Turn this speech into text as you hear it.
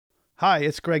Hi,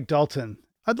 it's Greg Dalton.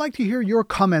 I'd like to hear your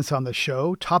comments on the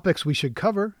show, topics we should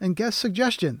cover, and guest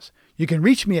suggestions. You can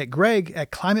reach me at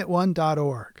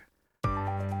greg@climateone.org.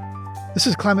 This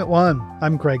is Climate One.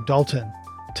 I'm Greg Dalton.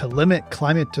 To limit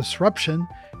climate disruption,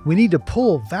 we need to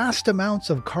pull vast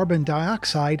amounts of carbon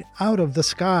dioxide out of the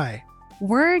sky.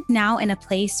 We're now in a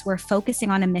place where focusing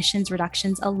on emissions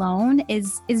reductions alone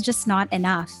is just not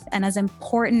enough. And as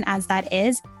important as that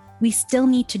is, we still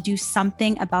need to do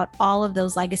something about all of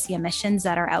those legacy emissions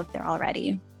that are out there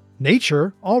already.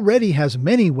 Nature already has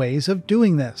many ways of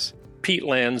doing this.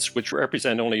 Peatlands, which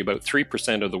represent only about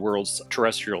 3% of the world's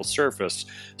terrestrial surface,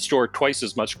 store twice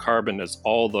as much carbon as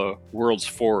all the world's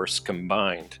forests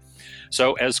combined.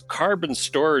 So as carbon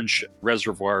storage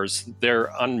reservoirs, they're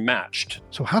unmatched.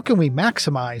 So how can we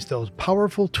maximize those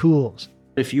powerful tools?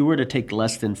 If you were to take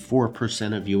less than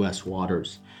 4% of U.S.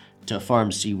 waters to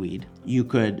farm seaweed, you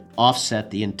could offset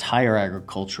the entire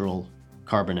agricultural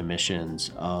carbon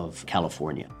emissions of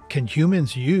California. Can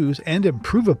humans use and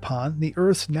improve upon the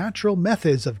Earth's natural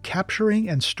methods of capturing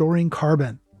and storing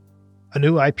carbon? A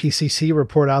new IPCC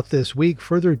report out this week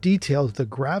further details the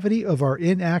gravity of our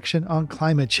inaction on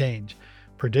climate change,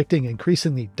 predicting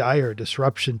increasingly dire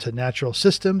disruption to natural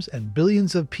systems and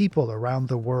billions of people around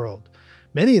the world.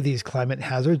 Many of these climate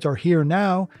hazards are here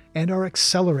now and are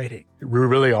accelerating. We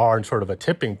really are in sort of a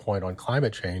tipping point on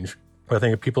climate change. I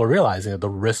think people are realizing that the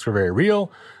risks are very real,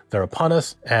 they're upon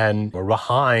us, and we're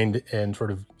behind in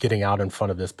sort of getting out in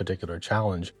front of this particular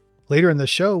challenge. Later in the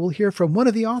show, we'll hear from one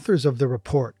of the authors of the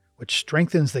report, which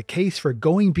strengthens the case for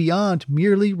going beyond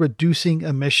merely reducing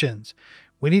emissions.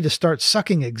 We need to start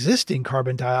sucking existing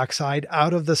carbon dioxide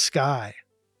out of the sky.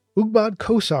 Ugbad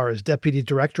Kosar is Deputy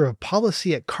Director of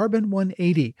Policy at Carbon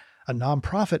 180, a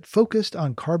nonprofit focused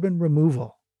on carbon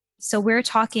removal. So we're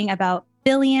talking about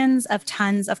billions of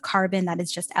tons of carbon that is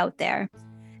just out there.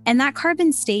 And that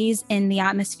carbon stays in the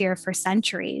atmosphere for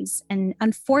centuries. And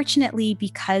unfortunately,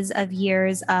 because of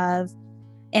years of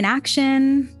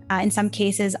inaction, in some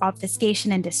cases,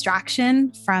 obfuscation and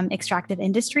distraction from extractive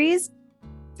industries,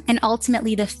 and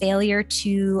ultimately the failure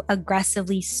to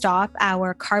aggressively stop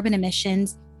our carbon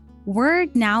emissions, we're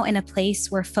now in a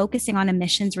place where focusing on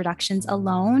emissions reductions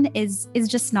alone is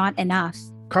just not enough.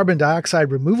 Carbon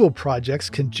dioxide removal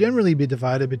projects can generally be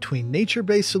divided between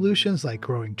nature-based solutions like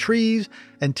growing trees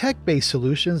and tech-based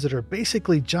solutions that are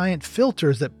basically giant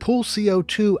filters that pull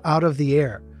CO2 out of the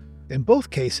air. In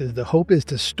both cases, the hope is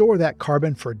to store that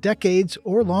carbon for decades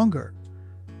or longer.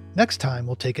 Next time,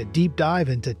 we'll take a deep dive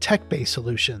into tech-based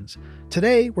solutions.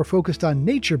 Today, we're focused on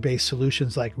nature-based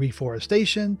solutions like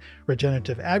reforestation,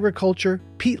 regenerative agriculture,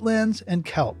 peatlands, and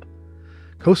kelp.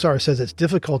 Kosar says it's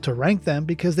difficult to rank them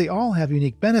because they all have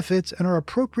unique benefits and are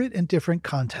appropriate in different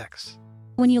contexts.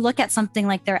 When you look at something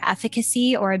like their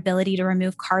efficacy or ability to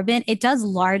remove carbon, it does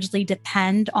largely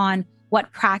depend on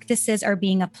what practices are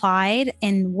being applied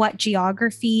in what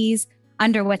geographies,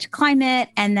 under which climate,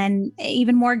 and then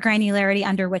even more granularity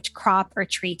under which crop or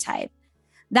tree type.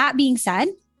 That being said,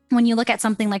 when you look at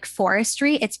something like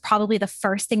forestry, it's probably the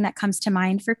first thing that comes to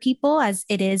mind for people as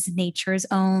it is nature's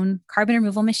own carbon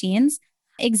removal machines.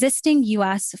 Existing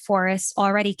U.S. forests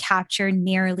already capture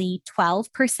nearly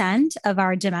 12% of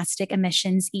our domestic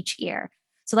emissions each year.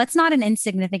 So that's not an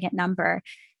insignificant number.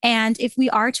 And if we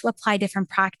are to apply different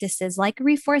practices like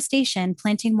reforestation,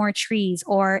 planting more trees,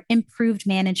 or improved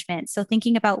management, so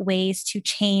thinking about ways to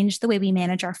change the way we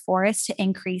manage our forests to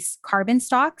increase carbon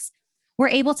stocks, we're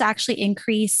able to actually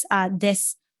increase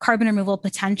this carbon removal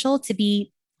potential to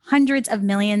be hundreds of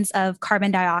millions of carbon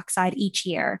dioxide each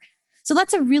year. So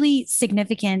that's a really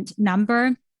significant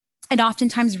number. And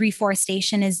oftentimes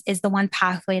reforestation is the one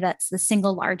pathway that's the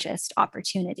single largest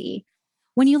opportunity.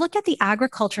 When you look at the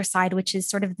agriculture side, which is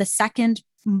sort of the second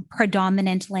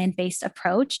predominant land-based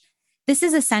approach, this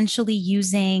is essentially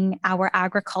using our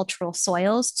agricultural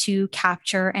soils to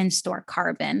capture and store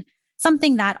carbon,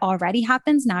 something that already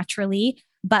happens naturally.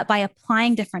 But by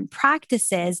applying different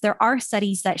practices, there are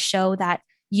studies that show that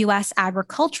U.S.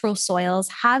 agricultural soils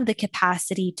have the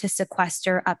capacity to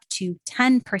sequester up to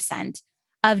 10%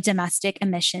 of domestic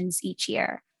emissions each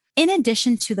year. In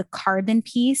addition to the carbon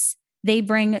piece, they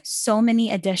bring so many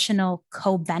additional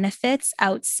co-benefits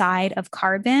outside of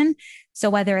carbon. So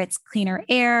whether it's cleaner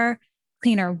air,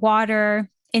 cleaner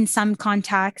water, in some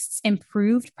contexts,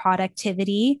 improved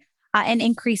productivity, and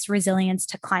increased resilience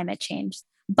to climate change.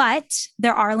 But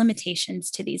there are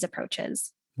limitations to these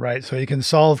approaches. Right, so you can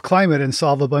solve climate and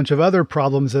solve a bunch of other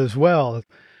problems as well.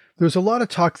 There's a lot of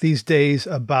talk these days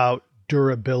about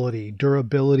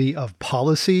durability of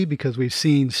policy, because we've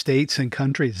seen states and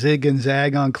countries zig and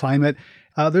zag on climate,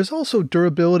 There's also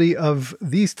durability of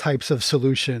these types of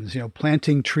solutions.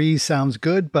 Planting trees sounds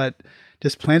good, but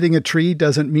just planting a tree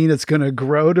doesn't mean it's going to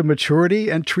grow to maturity,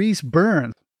 and trees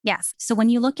burn. Yes. So when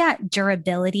you look at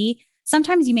durability,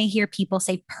 sometimes you may hear people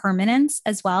say permanence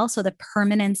as well. So the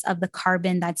permanence of the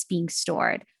carbon that's being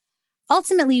stored.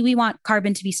 Ultimately, we want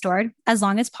carbon to be stored as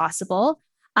long as possible.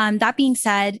 That being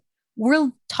said,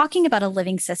 we're talking about a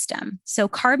living system. So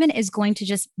carbon is going to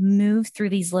just move through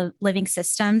these living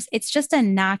systems. It's just a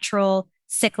natural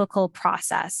cyclical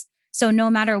process. So no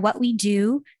matter what we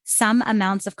do, some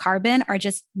amounts of carbon are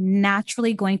just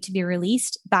naturally going to be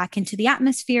released back into the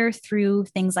atmosphere through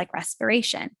things like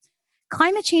respiration.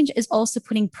 Climate change is also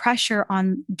putting pressure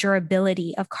on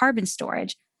durability of carbon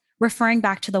storage. Referring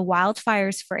back to the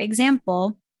wildfires, for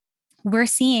example, we're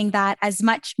seeing that as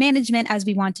much management as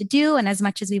we want to do, and as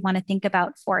much as we want to think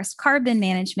about forest carbon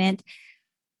management,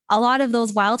 a lot of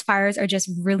those wildfires are just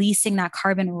releasing that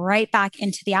carbon right back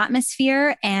into the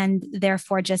atmosphere and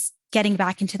therefore just getting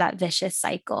back into that vicious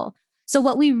cycle. So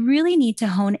what we really need to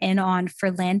hone in on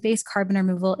for land-based carbon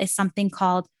removal is something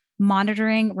called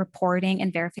monitoring, reporting,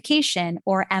 and verification,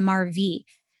 or MRV.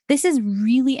 This is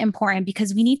really important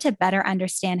because we need to better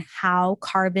understand how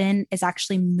carbon is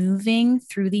actually moving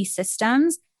through these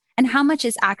systems and how much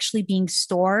is actually being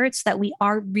stored so that we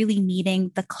are really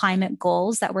meeting the climate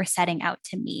goals that we're setting out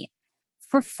to meet.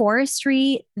 For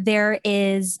forestry, there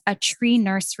is a tree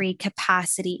nursery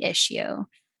capacity issue.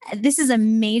 This is a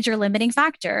major limiting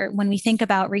factor when we think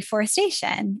about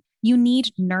reforestation. You need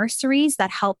nurseries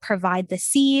that help provide the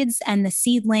seeds and the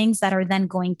seedlings that are then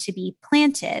going to be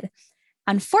planted.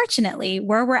 Unfortunately,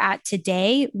 where we're at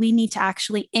today, we need to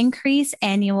actually increase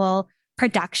annual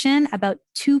production about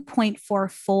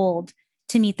 2.4-fold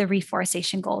to meet the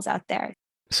reforestation goals out there.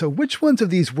 So which ones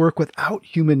of these work without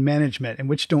human management and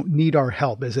which don't need our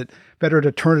help? Is it better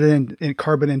to turn it in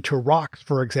carbon into rocks,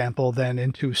 for example, than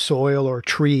into soil or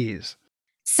trees?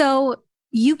 So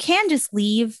you can just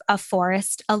leave a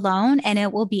forest alone and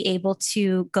it will be able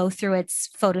to go through its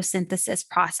photosynthesis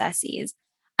processes.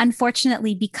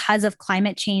 Unfortunately, because of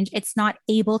climate change, it's not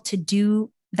able to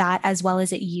do that as well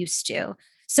as it used to.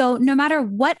 So no matter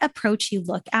what approach you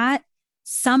look at,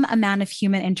 some amount of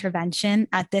human intervention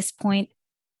at this point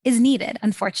is needed,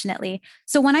 unfortunately.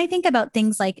 So when I think about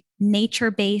things like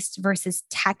nature-based versus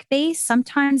tech-based,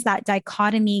 sometimes that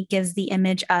dichotomy gives the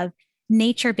image of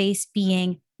nature-based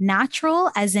being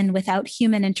natural, as in without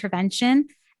human intervention,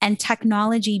 and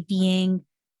technology being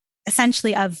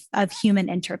essentially of human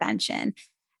intervention.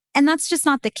 And that's just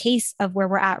not the case of where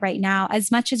we're at right now. As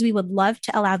much as we would love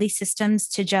to allow these systems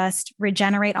to just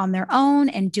regenerate on their own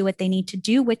and do what they need to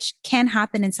do, which can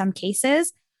happen in some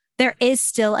cases, there is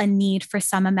still a need for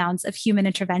some amounts of human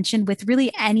intervention with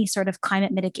really any sort of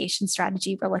climate mitigation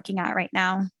strategy we're looking at right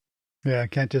now. Yeah, I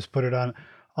can't just put it on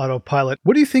autopilot.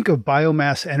 What do you think of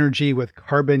biomass energy with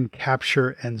carbon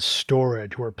capture and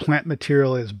storage, where plant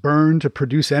material is burned to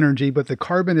produce energy, but the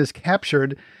carbon is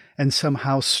captured and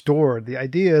somehow stored? The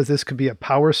idea is this could be a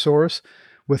power source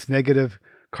with negative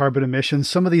carbon emissions.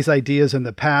 Some of these ideas in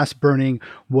the past, burning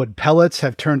wood pellets,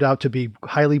 have turned out to be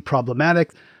highly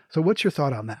problematic. So what's your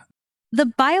thought on that? The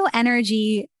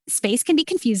bioenergy space can be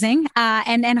confusing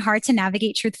and hard to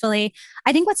navigate, truthfully.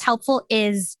 I think what's helpful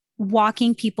is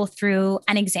walking people through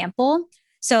an example.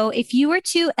 So if you were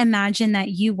to imagine that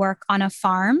you work on a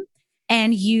farm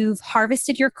and you've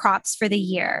harvested your crops for the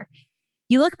year,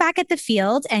 you look back at the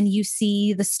field and you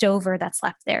see the stover that's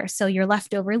left there. So your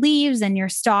leftover leaves and your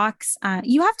stalks,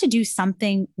 you have to do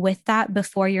something with that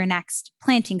before your next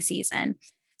planting season.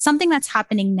 Something that's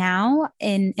happening now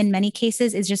in many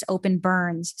cases is just open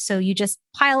burns. So you just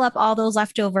pile up all those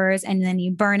leftovers and then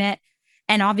you burn it.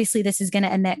 And obviously this is going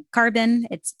to emit carbon.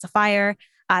 It's a fire.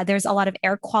 There's a lot of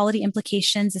air quality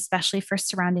implications, especially for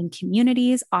surrounding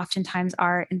communities, oftentimes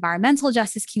our environmental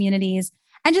justice communities,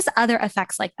 and just other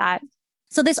effects like that.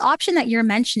 So this option that you're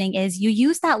mentioning is you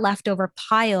use that leftover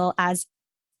pile as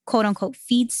quote unquote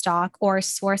feedstock or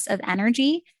source of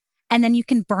energy. And then you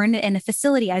can burn it in a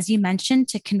facility, as you mentioned,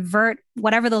 to convert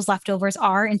whatever those leftovers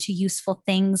are into useful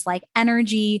things like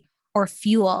energy or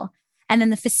fuel. And then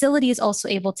the facility is also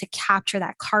able to capture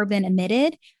that carbon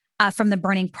emitted from the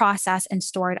burning process and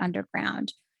store it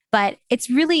underground. But it's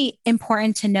really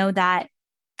important to know that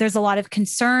there's a lot of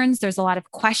concerns, there's a lot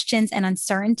of questions and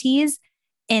uncertainties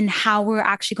in how we're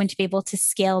actually going to be able to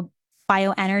scale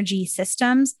bioenergy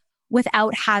systems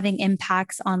without having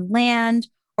impacts on land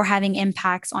or having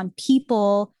impacts on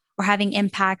people or having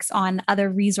impacts on other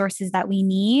resources that we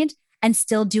need, and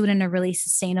still do it in a really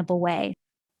sustainable way.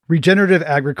 Regenerative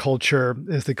agriculture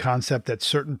is the concept that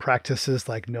certain practices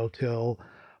like no-till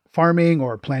Farming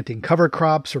or planting cover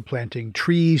crops or planting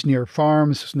trees near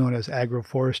farms, known as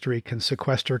agroforestry, can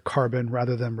sequester carbon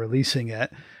rather than releasing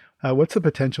it. What's the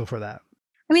potential for that?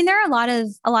 I mean, there are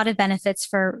a lot of benefits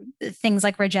for things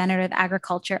like regenerative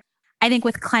agriculture. I think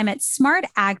with climate smart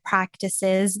ag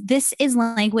practices, this is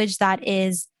language that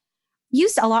is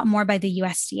used a lot more by the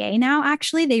USDA now.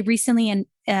 Actually, they recently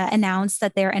announced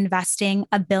that they're investing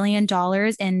 $1 billion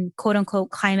in quote unquote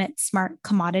climate smart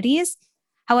commodities.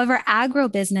 However, agro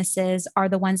businesses are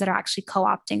the ones that are actually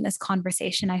co-opting this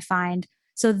conversation, I find.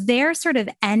 So their sort of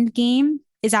end game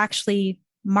is actually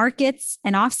markets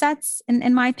and offsets,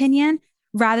 in my opinion,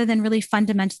 rather than really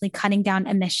fundamentally cutting down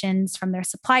emissions from their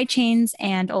supply chains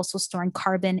and also storing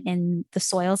carbon in the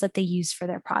soils that they use for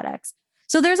their products.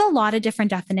 So there's a lot of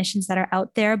different definitions that are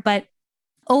out there. But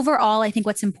overall, I think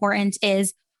what's important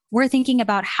is we're thinking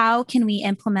about how can we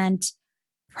implement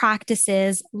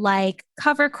practices like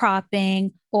cover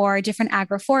cropping or different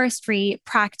agroforestry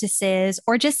practices,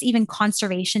 or just even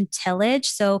conservation tillage.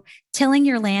 So tilling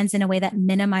your lands in a way that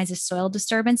minimizes soil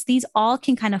disturbance. These all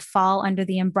can kind of fall under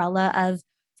the umbrella of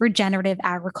regenerative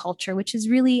agriculture, which is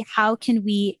really how can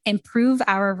we improve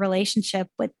our relationship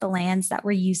with the lands that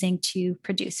we're using to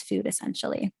produce food,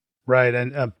 essentially. Right.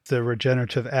 And the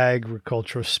regenerative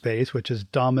agriculture space, which is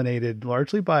dominated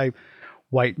largely by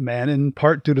white men, in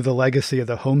part due to the legacy of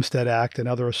the Homestead Act and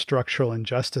other structural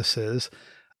injustices.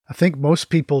 I think most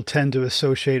people tend to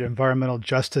associate environmental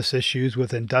justice issues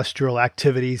with industrial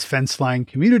activities, fence-line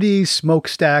communities,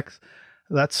 smokestacks,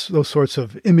 that's those sorts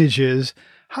of images.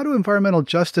 How do environmental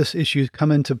justice issues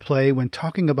come into play when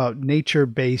talking about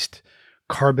nature-based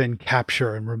carbon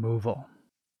capture and removal?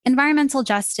 Environmental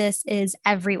justice is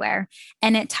everywhere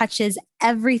and it touches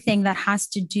everything that has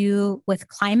to do with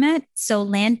climate. So,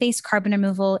 land based carbon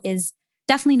removal is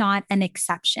definitely not an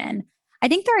exception. I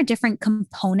think there are different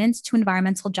components to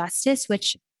environmental justice,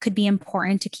 which could be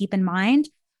important to keep in mind.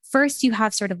 First, you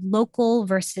have sort of local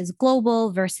versus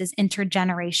global versus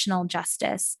intergenerational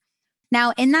justice.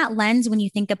 Now, in that lens, when you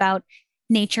think about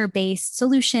nature based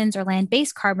solutions or land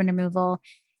based carbon removal,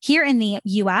 here in the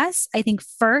US, I think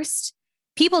first,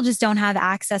 people just don't have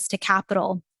access to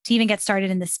capital to even get started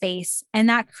in the space. And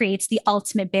that creates the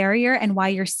ultimate barrier and why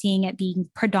you're seeing it being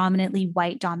predominantly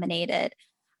white dominated.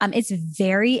 It's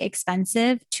very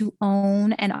expensive to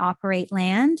own and operate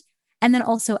land. And then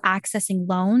also accessing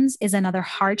loans is another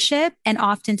hardship and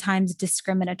oftentimes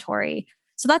discriminatory.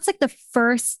 So that's like the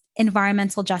first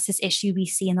environmental justice issue we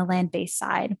see in the land-based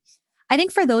side. I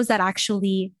think for those that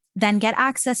actually then get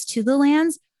access to the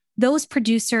lands, those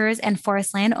producers and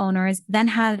forest landowners then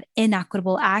have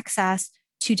inequitable access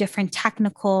to different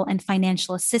technical and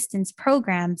financial assistance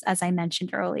programs, as I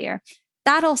mentioned earlier.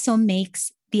 That also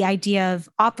makes the idea of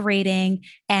operating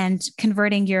and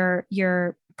converting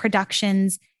your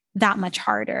productions that much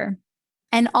harder.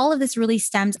 And all of this really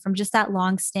stems from just that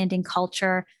long-standing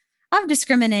culture of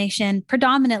discrimination,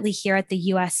 predominantly here at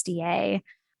the USDA.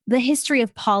 The history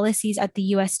of policies at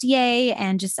the USDA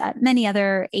and just at many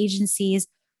other agencies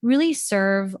really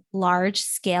serve large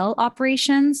scale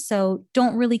operations. So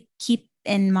don't really keep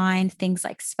in mind things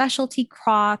like specialty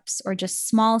crops or just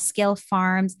small scale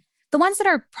farms, the ones that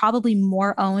are probably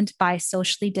more owned by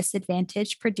socially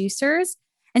disadvantaged producers.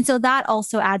 And so that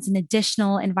also adds an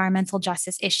additional environmental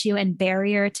justice issue and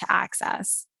barrier to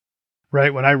access.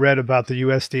 Right. When I read about the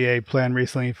USDA plan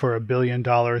recently for $1 billion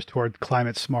toward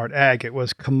climate smart ag, it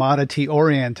was commodity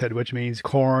oriented, which means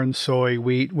corn, soy,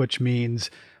 wheat, which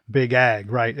means big ag,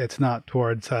 right? It's not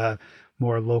towards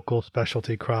more local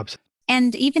specialty crops.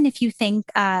 And even if you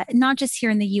think, not just here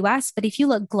in the US, but if you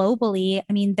look globally,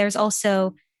 I mean, there's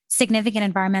also significant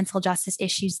environmental justice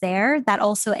issues there that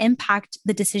also impact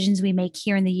the decisions we make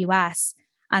here in the US.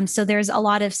 So there's a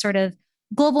lot of sort of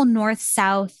global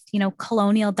north-south,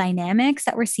 colonial dynamics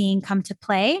that we're seeing come to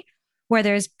play, where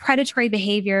there's predatory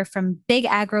behavior from big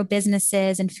agro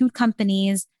businesses and food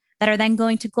companies that are then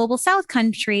going to global south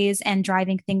countries and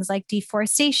driving things like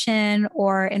deforestation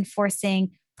or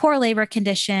enforcing poor labor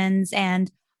conditions. And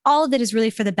all of it is really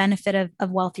for the benefit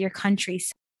of wealthier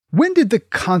countries. When did the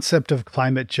concept of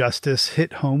climate justice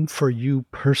hit home for you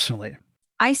personally?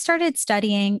 I started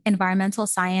studying environmental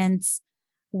science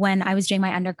when I was doing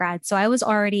my undergrad. So I was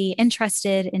already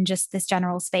interested in just this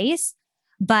general space.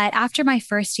 But after my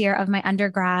first year of my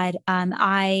undergrad,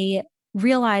 I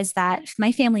realized that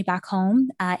my family back home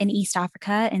in East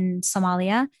Africa, in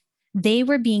Somalia, they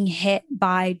were being hit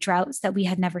by droughts that we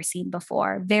had never seen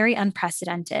before, very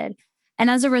unprecedented. And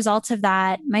as a result of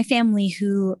that, my family,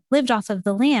 who lived off of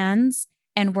the lands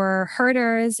and were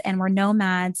herders and were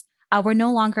nomads, were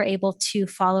no longer able to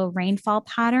follow rainfall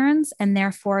patterns and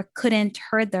therefore couldn't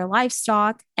herd their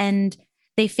livestock. And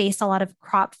they faced a lot of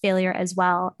crop failure as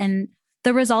well. And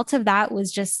the result of that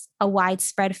was just a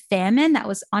widespread famine that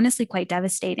was honestly quite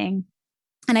devastating.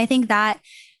 And I think that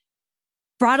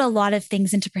brought a lot of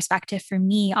things into perspective for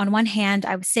me. On one hand,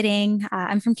 I was sitting,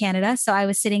 I'm from Canada, so I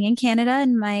was sitting in Canada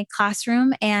in my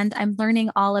classroom, and I'm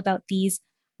learning all about these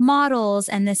models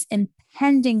and this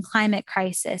impending climate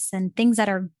crisis and things that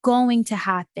are going to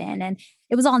happen. And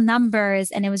it was all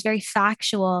numbers and it was very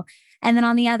factual. And then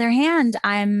on the other hand,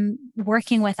 I'm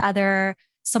working with other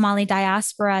Somali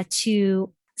diaspora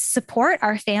to support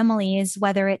our families,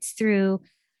 whether it's through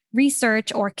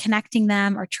research or connecting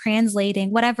them or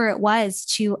translating, whatever it was,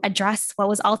 to address what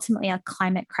was ultimately a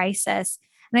climate crisis.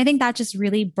 And I think that just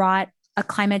really brought a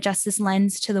climate justice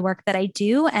lens to the work that I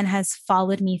do and has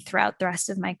followed me throughout the rest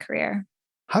of my career.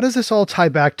 How does this all tie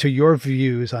back to your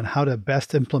views on how to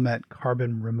best implement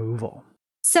carbon removal?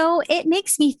 So it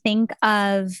makes me think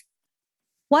of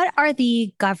what are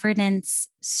the governance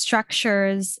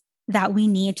structures that we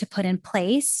need to put in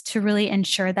place to really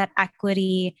ensure that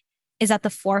equity is at the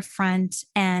forefront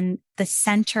and the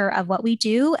center of what we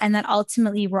do, and that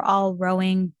ultimately we're all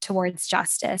rowing towards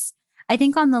justice. I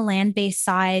think on the land-based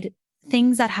side,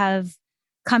 things that have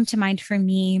come to mind for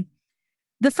me,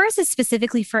 the first is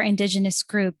specifically for Indigenous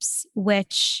groups,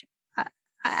 which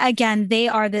again, they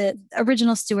are the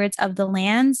original stewards of the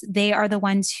lands. They are the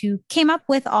ones who came up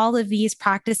with all of these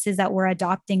practices that we're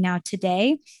adopting now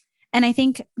today. And I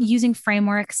think using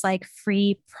frameworks like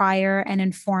free, prior, and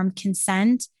informed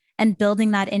consent and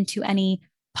building that into any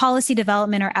policy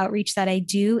development or outreach that I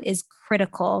do is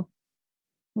critical.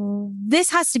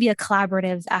 This has to be a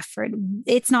collaborative effort.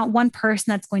 It's not one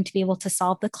person that's going to be able to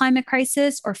solve the climate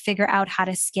crisis or figure out how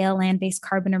to scale land-based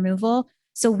carbon removal.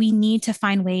 So we need to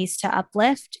find ways to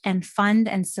uplift and fund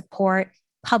and support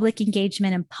public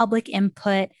engagement and public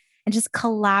input and just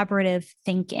collaborative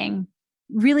thinking.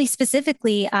 Really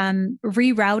specifically,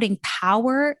 rerouting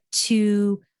power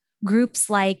to groups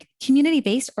like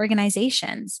community-based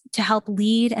organizations to help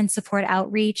lead and support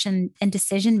outreach and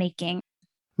decision-making.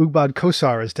 Ugbad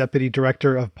Kosar is Deputy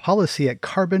Director of Policy at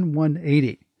Carbon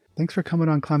 180. Thanks for coming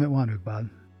on Climate One, Ugbad.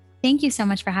 Thank you so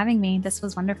much for having me. This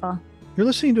was wonderful. You're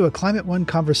listening to a Climate One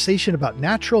conversation about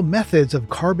natural methods of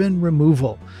carbon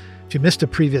removal. If you missed a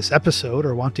previous episode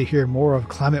or want to hear more of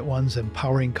Climate One's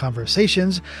empowering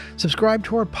conversations, subscribe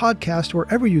to our podcast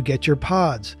wherever you get your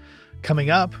pods. Coming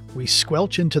up, we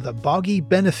squelch into the boggy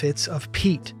benefits of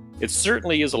peat. It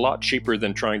certainly is a lot cheaper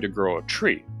than trying to grow a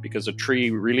tree, because a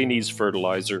tree really needs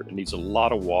fertilizer, it needs a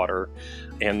lot of water,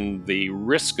 and the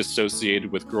risk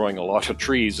associated with growing a lot of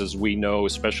trees, as we know,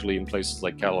 especially in places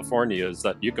like California, is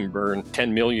that you can burn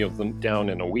 10 million of them down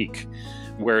in a week,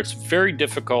 where it's very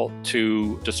difficult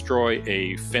to destroy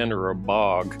a fen or a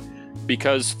bog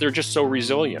because they're just so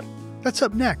resilient. That's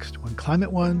up next when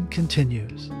Climate One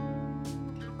continues.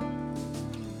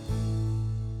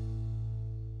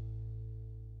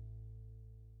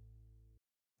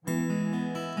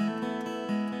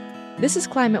 This is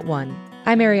Climate One.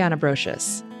 I'm Ariana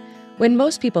Brocious. When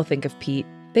most people think of peat,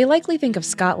 they likely think of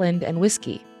Scotland and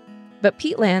whiskey. But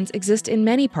peatlands exist in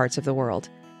many parts of the world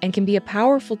and can be a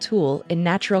powerful tool in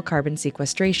natural carbon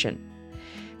sequestration.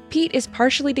 Peat is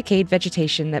partially decayed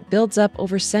vegetation that builds up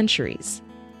over centuries.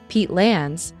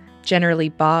 Peatlands, generally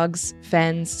bogs,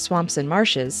 fens, swamps, and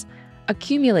marshes,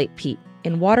 accumulate peat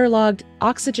in waterlogged,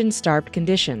 oxygen-starved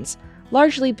conditions,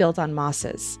 largely built on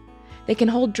mosses. They can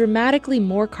hold dramatically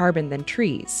more carbon than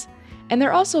trees, and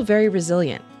they're also very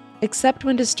resilient, except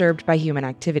when disturbed by human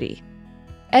activity.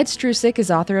 Ed Strusick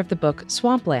is author of the book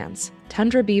Swamplands,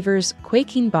 Tundra Beavers,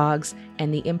 Quaking Bogs,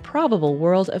 and the Improbable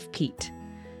World of Peat.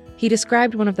 He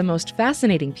described one of the most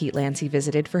fascinating peatlands he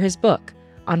visited for his book,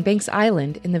 on Banks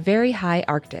Island in the very high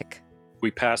Arctic. We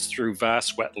passed through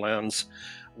vast wetlands.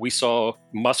 We saw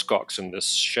muskoxen, this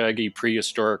shaggy,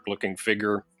 prehistoric-looking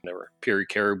figure. There were Peary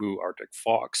caribou, Arctic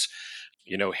fox,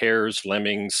 hares,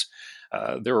 lemmings.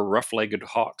 There were rough-legged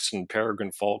hawks and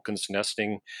peregrine falcons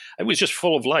nesting. It was just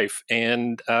full of life.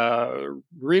 And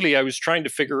really, I was trying to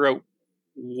figure out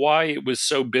why it was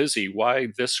so busy, why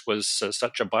this was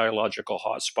such a biological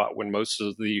hotspot when most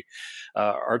of the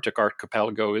Arctic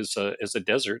archipelago is a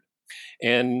desert.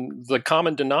 And the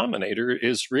common denominator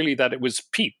is really that it was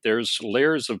peat. There's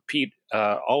layers of peat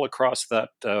all across that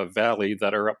valley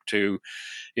that are up to,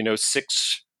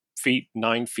 6 feet,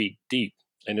 9 feet deep.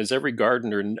 And as every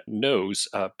gardener knows,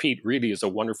 peat really is a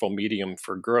wonderful medium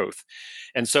for growth.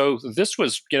 And so this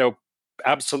was,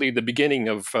 absolutely the beginning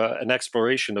of an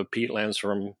exploration of peatlands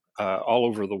from all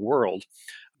over the world,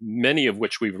 many of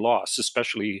which we've lost,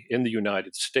 especially in the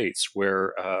United States,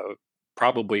 where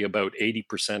probably about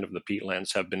 80% of the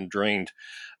peatlands have been drained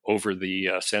over the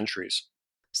centuries.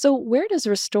 So, where does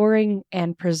restoring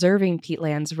and preserving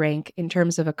peatlands rank in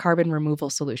terms of a carbon removal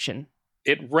solution?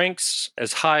 It ranks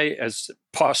as high as it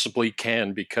possibly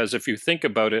can because if you think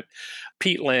about it,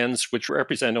 peatlands, which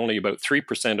represent only about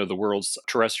 3% of the world's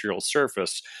terrestrial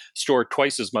surface, store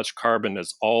twice as much carbon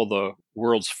as all the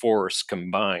world's forests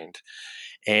combined.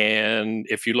 And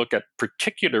if you look at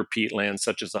particular peatlands,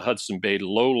 such as the Hudson Bay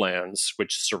lowlands,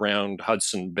 which surround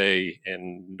Hudson Bay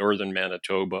in northern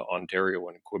Manitoba, Ontario,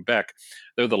 and Quebec,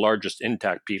 they're the largest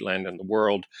intact peatland in the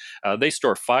world. They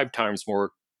store 5 times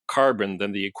more carbon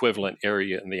than the equivalent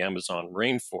area in the Amazon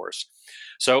rainforest.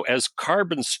 So, as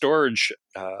carbon storage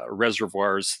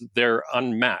reservoirs, they're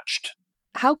unmatched.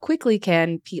 How quickly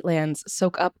can peatlands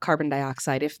soak up carbon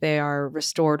dioxide if they are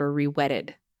restored or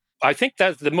re-wetted? I think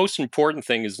that the most important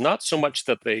thing is not so much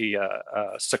that they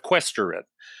sequester it.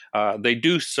 They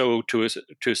do so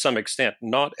to some extent,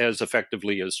 not as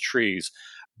effectively as trees.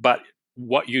 But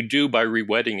what you do by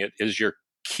re-wetting it is you're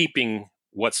keeping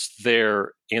what's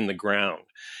there in the ground.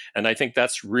 And I think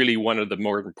that's really one of the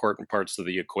more important parts of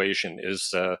the equation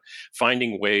is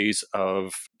finding ways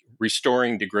of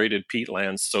restoring degraded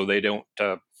peatlands so they don't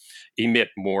emit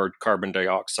more carbon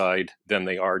dioxide than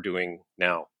they are doing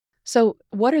now. So,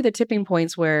 what are the tipping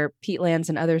points where peatlands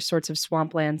and other sorts of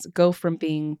swamplands go from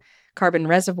being carbon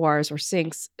reservoirs or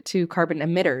sinks to carbon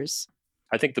emitters?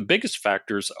 I think the biggest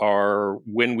factors are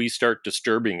when we start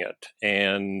disturbing it.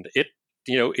 And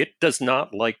it does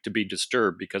not like to be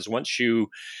disturbed because once you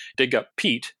dig up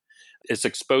peat, it's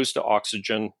exposed to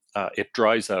oxygen, it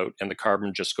dries out, and the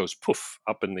carbon just goes poof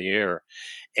up in the air.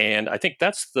 And I think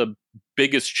that's the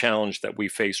biggest challenge that we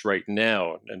face right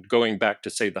now. And going back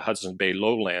to say the Hudson Bay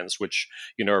lowlands, which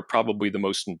are probably the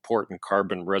most important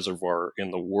carbon reservoir in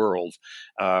the world,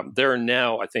 there are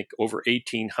now I think over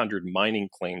 1,800 mining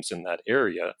claims in that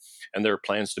area, and there are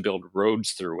plans to build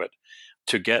roads through it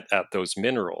to get at those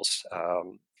minerals.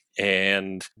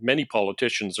 And many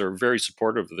politicians are very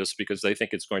supportive of this because they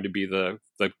think it's going to be the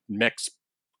next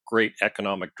great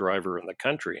economic driver in the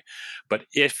country. But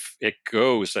if it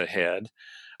goes ahead,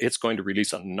 it's going to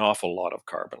release an awful lot of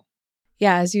carbon.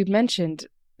 Yeah, as you mentioned,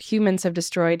 humans have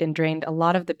destroyed and drained a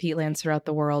lot of the peatlands throughout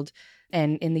the world.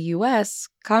 And in the US,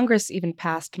 Congress even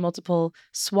passed multiple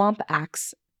swamp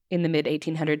acts in the mid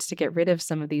 1800s to get rid of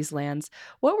some of these lands.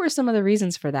 What were some of the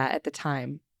reasons for that at the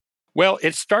time? Well,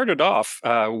 it started off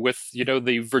with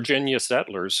the Virginia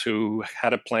settlers who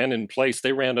had a plan in place.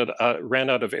 They ran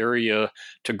out of area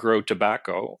to grow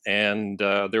tobacco, and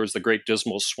there was the Great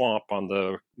Dismal Swamp on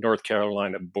the North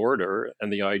Carolina border.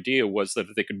 And the idea was that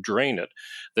if they could drain it,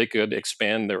 they could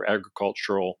expand their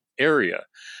agricultural area.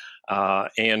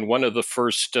 And one of the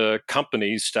first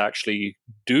companies to actually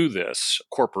do this,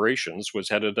 corporations, was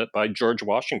headed up by George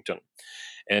Washington,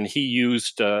 and he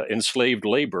used enslaved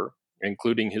labor,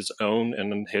 including his own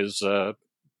and his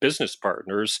business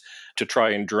partners, to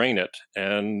try and drain it.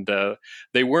 And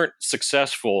they weren't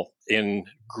successful in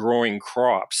growing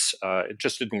crops. It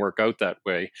just didn't work out that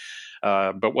way.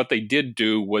 But what they did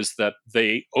do was that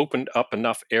they opened up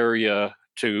enough area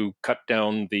to cut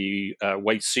down the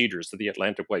white cedars, the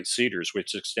Atlantic white cedars,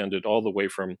 which extended all the way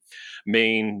from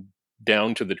Maine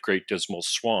down to the Great Dismal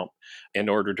Swamp in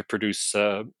order to produce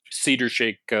cedar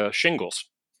shake shingles.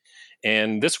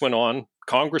 And this went on.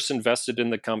 Congress invested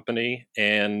in the company,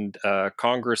 and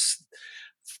Congress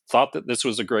thought that this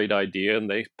was a great idea, and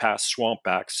they passed Swamp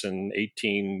Acts in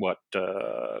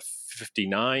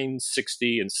 59,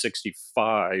 60, and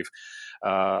 65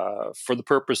 for the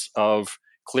purpose of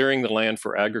clearing the land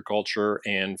for agriculture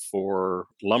and for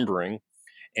lumbering.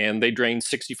 And they drained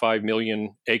 65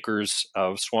 million acres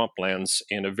of swamplands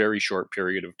in a very short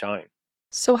period of time.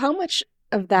 So, how much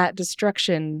of that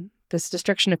destruction, this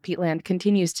destruction of peatland,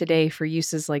 continues today for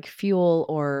uses like fuel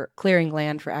or clearing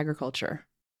land for agriculture?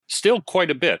 Still quite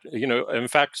a bit, in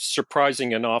fact,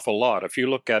 surprising an awful lot. If you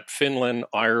look at Finland,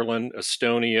 Ireland,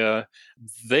 Estonia,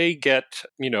 they get,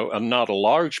 not a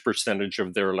large percentage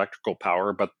of their electrical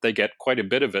power, but they get quite a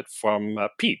bit of it from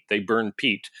peat. They burn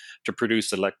peat to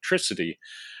produce electricity.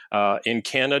 In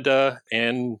Canada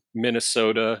and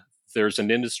Minnesota, there's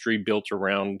an industry built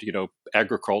around,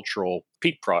 agricultural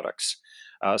peat products.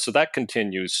 So that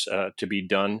continues to be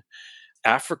done.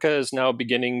 Africa is now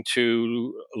beginning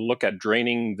to look at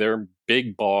draining their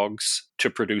big bogs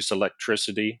to produce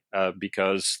electricity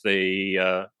because they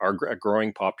are a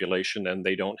growing population and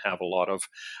they don't have a lot of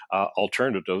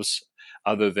alternatives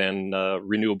other than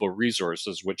renewable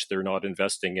resources, which they're not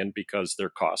investing in because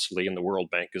they're costly and the World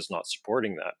Bank is not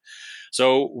supporting that.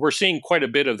 So we're seeing quite a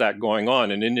bit of that going on.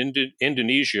 And in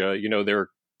Indonesia,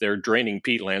 they're draining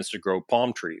peatlands to grow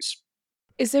palm trees.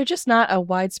 Is there just not a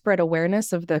widespread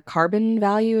awareness of the carbon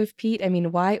value of peat? I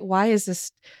mean, why is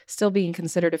this still being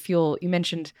considered a fuel? You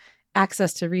mentioned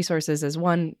access to resources as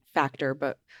one factor,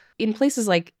 but in places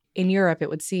like in Europe, it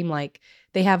would seem like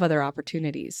they have other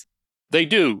opportunities. They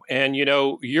do. And,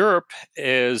 Europe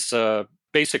is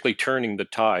basically turning the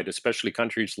tide, especially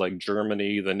countries like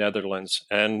Germany, the Netherlands,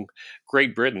 and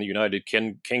Great Britain, the United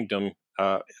Kingdom,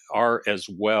 are as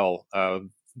well.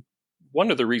 One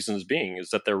of the reasons being is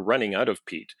that they're running out of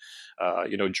peat.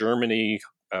 Germany,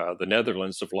 the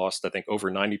Netherlands have lost, I think, over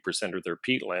 90% of their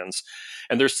peatlands,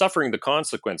 and they're suffering the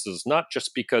consequences, not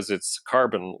just because it's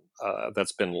carbon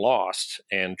that's been lost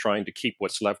and trying to keep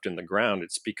what's left in the ground.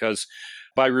 It's because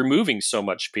by removing so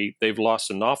much peat, they've lost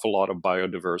an awful lot of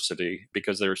biodiversity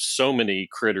because there's so many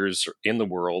critters in the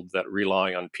world that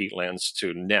rely on peatlands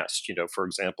to nest. For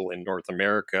example, in North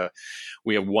America,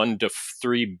 we have 1 to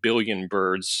 3 billion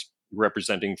birds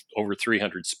representing over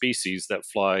 300 species that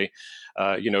fly,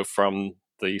 from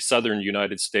the southern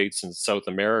United States and South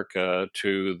America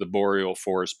to the boreal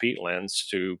forest peatlands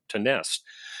to nest.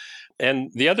 And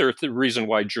the other reason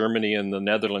why Germany and the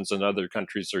Netherlands and other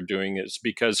countries are doing it is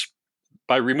because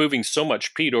by removing so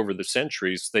much peat over the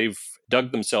centuries, they've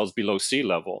dug themselves below sea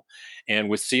level. And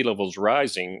with sea levels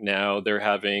rising, now they're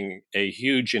having a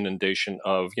huge inundation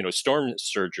of, storm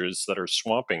surges that are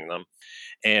swamping them.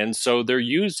 And so they're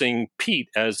using peat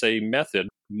as a method.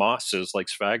 Mosses like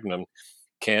sphagnum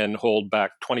can hold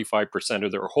back 25%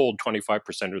 of their hold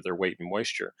 25% of their weight in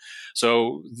moisture.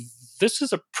 So this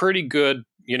is a pretty good,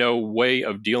 way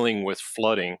of dealing with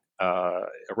flooding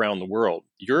around the world.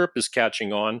 Europe is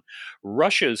catching on.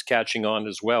 Russia is catching on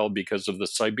as well because of the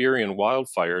Siberian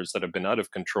wildfires that have been out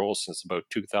of control since about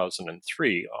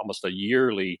 2003, almost a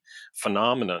yearly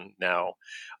phenomenon now.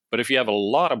 But if you have a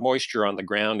lot of moisture on the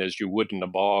ground, as you would in a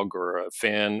bog or a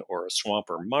fen or a swamp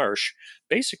or marsh,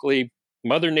 basically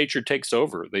Mother Nature takes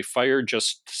over. The fire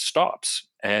just stops.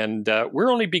 And we're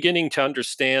only beginning to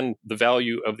understand the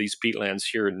value of these peatlands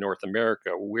here in North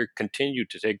America. We continue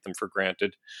to take them for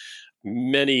granted.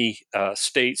 Many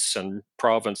states and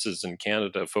provinces in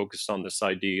Canada focused on this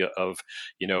idea of,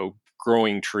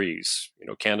 growing trees.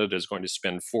 Canada is going to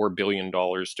spend $4 billion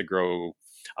to grow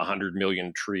 100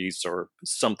 million trees or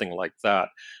something like that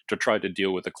to try to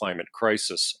deal with the climate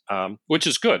crisis, which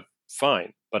is good,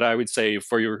 fine. But I would say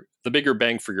the bigger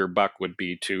bang for your buck would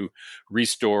be to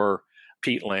restore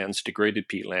peatlands, degraded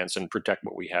peatlands, and protect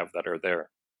what we have that are there.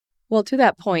 Well, to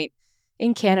that point,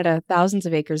 in Canada, thousands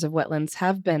of acres of wetlands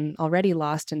have been already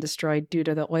lost and destroyed due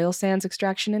to the oil sands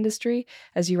extraction industry,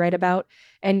 as you write about.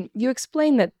 And you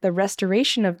explain that the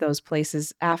restoration of those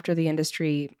places after the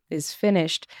industry is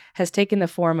finished has taken the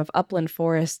form of upland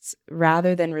forests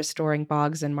rather than restoring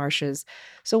bogs and marshes.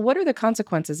 So, what are the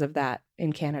consequences of that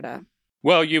in Canada?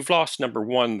 Well, you've lost number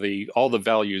one, all the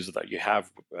values that you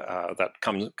have that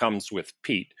comes with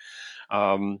peat.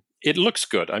 It looks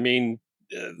good. I mean,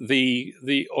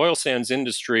 the oil sands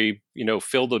industry,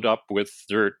 filled it up with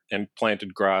dirt and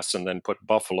planted grass, and then put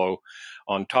buffalo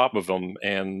on top of them,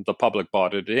 and the public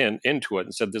bought it into it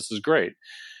and said, "This is great."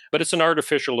 But it's an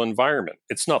artificial environment.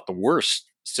 It's not the worst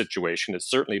situation. It's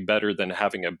certainly better than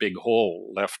having a big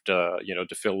hole left, to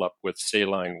fill up with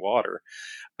saline water.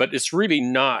 But it's really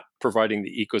not providing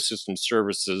the ecosystem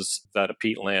services that a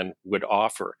peatland would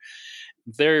offer.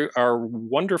 There are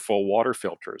wonderful water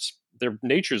filters. They're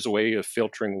nature's way of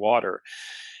filtering water.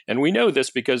 And we know this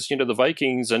because, the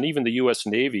Vikings and even the US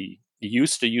Navy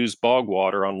used to use bog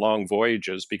water on long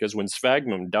voyages because when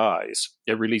sphagnum dies,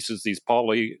 it releases these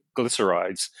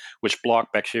polyglycerides, which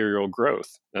block bacterial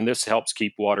growth. And this helps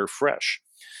keep water fresh.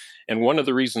 And one of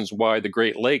the reasons why the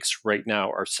Great Lakes right now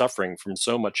are suffering from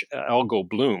so much algal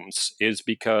blooms is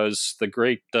because the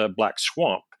Great Black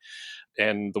Swamp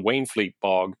and the Wainfleet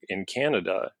Bog in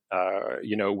Canada,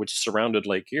 which surrounded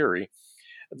Lake Erie,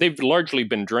 they've largely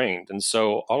been drained, and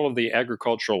so all of the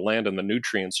agricultural land and the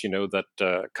nutrients,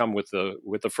 that come with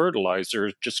the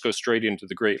fertilizer, just go straight into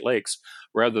the Great Lakes,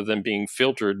 rather than being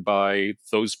filtered by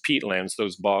those peatlands,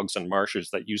 those bogs and marshes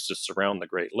that used to surround the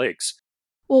Great Lakes.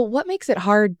 Well, what makes it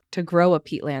hard to grow a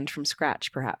peatland from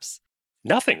scratch, perhaps?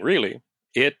 Nothing really.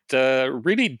 It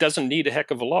really doesn't need a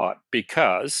heck of a lot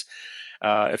because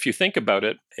if you think about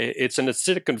it, it's an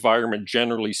acidic environment,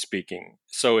 generally speaking.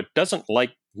 So it doesn't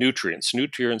like nutrients.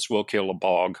 Nutrients will kill a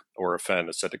bog or a fen,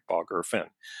 acidic bog or a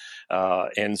fen.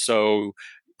 And so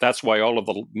that's why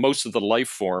most of the life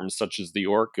forms, such as the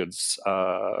orchids,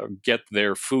 get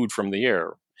their food from the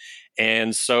air.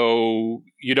 And so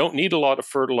you don't need a lot of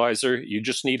fertilizer. You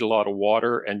just need a lot of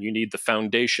water, and you need the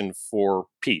foundation for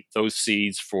peat, those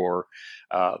seeds for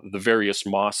the various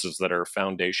mosses that are a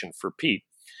foundation for peat.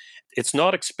 It's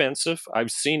not expensive.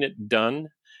 I've seen it done.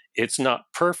 It's not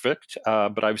perfect,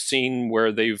 but I've seen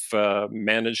where they've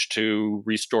managed to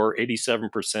restore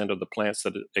 87% of the plants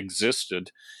that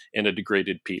existed in a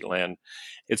degraded peatland.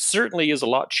 It certainly is a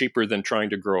lot cheaper than trying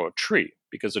to grow a tree,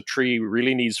 because a tree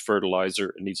really needs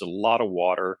fertilizer, it needs a lot of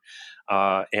water.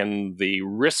 And the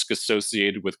risk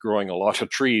associated with growing a lot of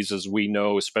trees, as we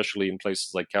know, especially in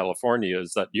places like California,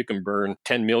 is that you can burn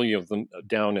 10 million of them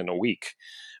down in a week,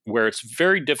 where it's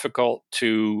very difficult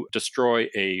to destroy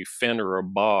a fen or a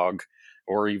bog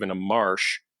or even a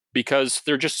marsh because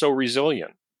they're just so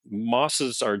resilient.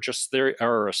 Mosses are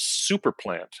are a super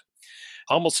plant.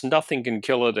 Almost nothing can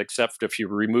kill it except if you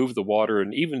remove the water.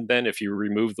 And even then, if you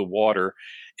remove the water,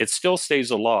 it still stays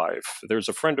alive. There's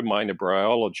a friend of mine, a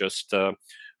bryologist,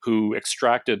 who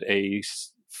extracted a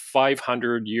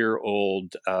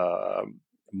 500-year-old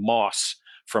moss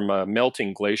from a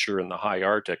melting glacier in the high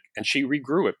Arctic, and she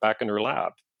regrew it back in her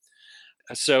lab.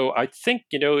 So I think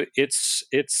it's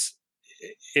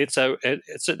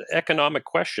an economic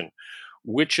question.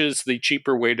 Which is the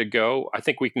cheaper way to go? I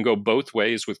think we can go both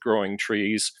ways with growing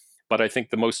trees, but I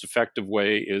think the most effective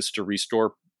way is to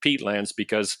restore peatlands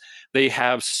because they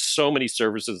have so many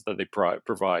services that they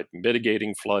provide: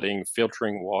 mitigating flooding,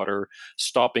 filtering water,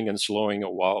 stopping and slowing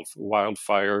a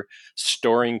wildfire,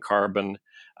 storing carbon,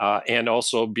 and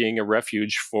also being a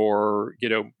refuge for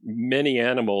many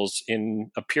animals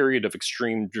in a period of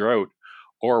extreme drought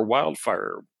or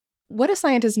wildfire. What do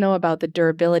scientists know about the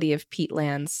durability of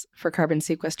peatlands for carbon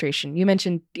sequestration? You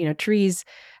mentioned, trees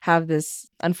have this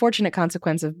unfortunate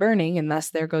consequence of burning, and thus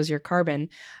there goes your carbon.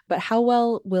 But how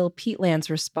well will peatlands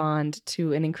respond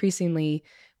to an increasingly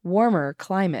warmer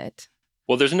climate?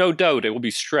 Well, there's no doubt it will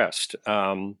be stressed.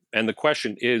 And the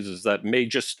question is that may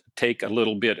just take a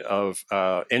little bit of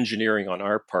engineering on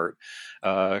our part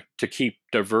to keep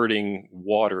diverting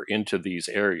water into these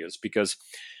areas, because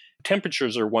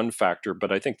temperatures are one factor,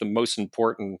 but I think the most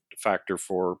important factor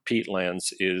for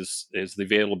peatlands is the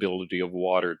availability of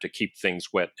water to keep things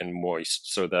wet and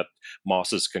moist so that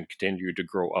mosses can continue to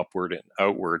grow upward and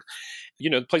outward.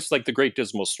 Places like the Great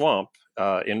Dismal Swamp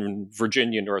in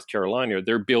Virginia, North Carolina,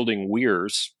 they're building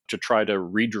weirs to try to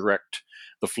redirect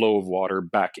the flow of water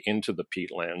back into the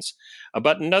peatlands.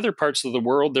 But in other parts of the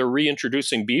world, they're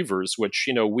reintroducing beavers, which,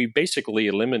 we basically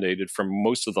eliminated from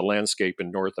most of the landscape in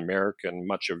North America and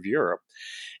much of Europe.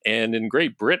 And in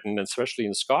Great Britain, especially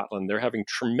in Scotland, they're having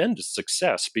tremendous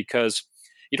success because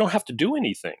you don't have to do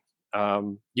anything.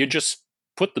 You just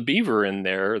put the beaver in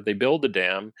there, they build a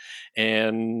dam,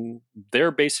 and they're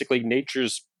basically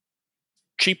nature's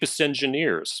cheapest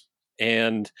engineers.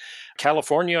 And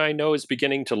California, I know, is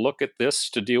beginning to look at this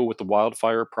to deal with the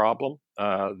wildfire problem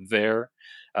there.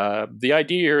 The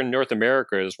idea here in North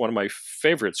America is one of my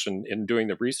favorites in doing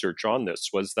the research on this,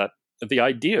 was that the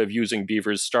idea of using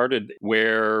beavers started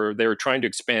where they were trying to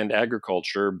expand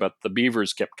agriculture, but the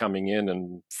beavers kept coming in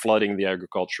and flooding the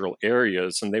agricultural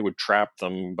areas, and they would trap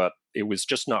them, but it was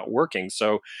just not working.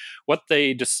 So what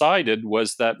they decided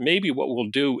was that maybe what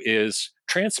we'll do is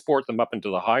transport them up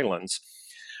into the highlands.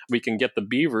 We can get the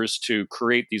beavers to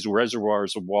create these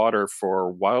reservoirs of water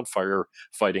for wildfire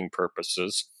fighting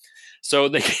purposes. So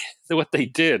what they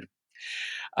did,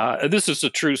 this is a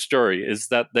true story, is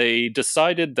that they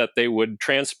decided that they would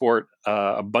transport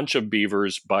a bunch of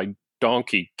beavers by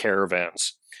donkey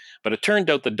caravans. But it turned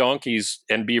out the donkeys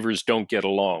and beavers don't get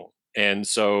along. And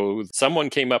so someone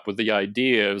came up with the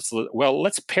idea of, well,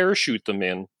 let's parachute them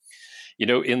in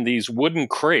these wooden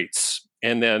crates,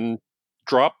 and then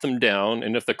drop them down.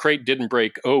 And if the crate didn't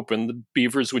break open, the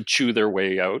beavers would chew their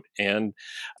way out. And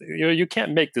you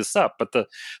can't make this up, but the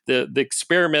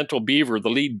experimental beaver, the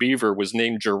lead beaver, was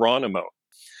named Geronimo,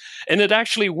 and it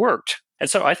actually worked. And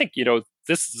so I think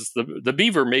this is the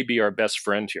beaver may be our best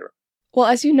friend here. Well,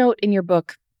 as you note in your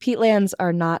book, peatlands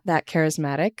are not that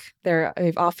charismatic.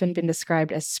 They've often been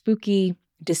described as spooky,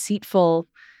 deceitful,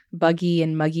 buggy,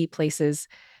 and muggy places.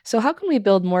 So how can we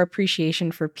build more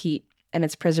appreciation for peat and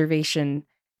its preservation?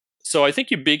 So I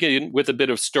think you begin with a bit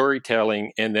of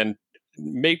storytelling and then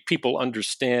make people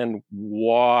understand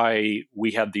why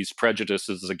we have these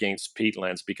prejudices against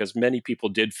peatlands, because many people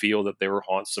did feel that they were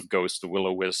haunts of ghosts, the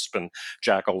will-o-wisp and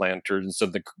jack-o'-lanterns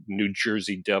and the New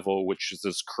Jersey Devil, which is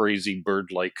this crazy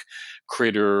bird-like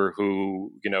critter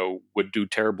who, would do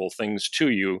terrible things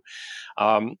to you.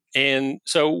 And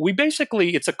so we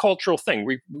basically, it's a cultural thing.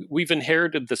 We've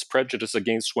inherited this prejudice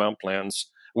against swamplands.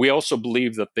 We also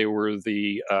believe that they were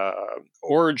the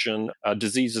origin of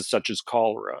diseases such as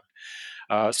cholera.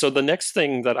 So the next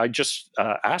thing that I just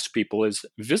ask people is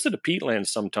visit a peatland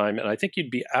sometime, and I think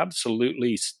you'd be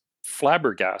absolutely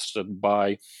flabbergasted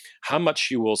by how much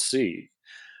you will see.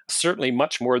 certainly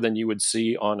much more than you would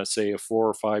see on say, a 4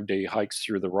 or 5 day hikes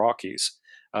through the Rockies.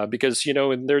 Because,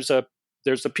 and there's a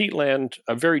peatland,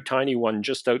 a very tiny one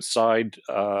just outside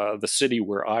the city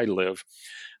where I live,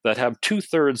 that have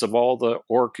 2/3 of all the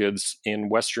orchids in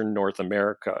Western North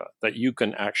America that you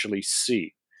can actually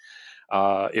see.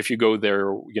 If you go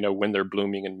there, when they're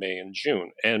blooming in May and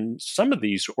June. And some of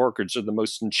these orchids are the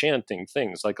most enchanting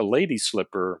things, like a lady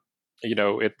slipper.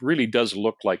 It really does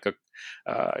look like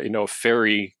a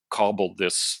fairy cobbled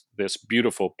this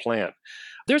beautiful plant.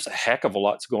 There's a heck of a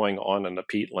lot going on in the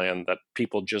peatland that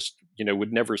people just,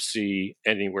 would never see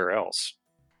anywhere else.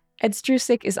 Ed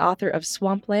Struczyk is author of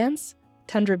Swamplands,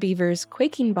 Tundra Beavers,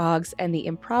 Quaking Bogs, and the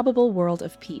Improbable World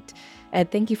of Peat.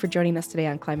 Ed, thank you for joining us today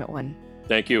on Climate One.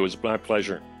 Thank you. It was my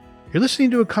pleasure. You're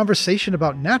listening to a conversation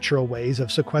about natural ways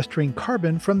of sequestering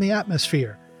carbon from the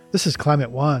atmosphere. This is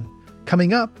Climate One.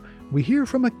 Coming up, we hear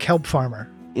from a kelp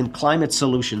farmer. In climate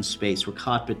solution space, we're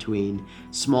caught between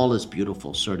small is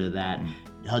beautiful, sort of that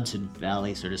Hudson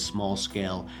Valley sort of small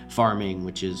scale farming,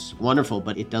 which is wonderful,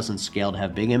 but it doesn't scale to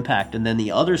have big impact. And then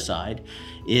the other side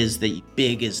is that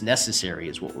big is necessary,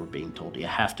 is what we're being told. You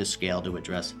have to scale to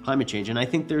address climate change. And I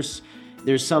think there's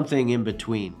something in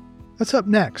between. That's up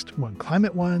next when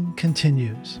Climate One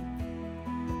continues.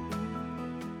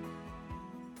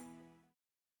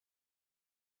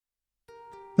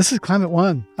 This is Climate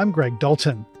One. I'm Greg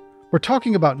Dalton. We're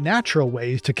talking about natural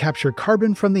ways to capture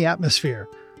carbon from the atmosphere.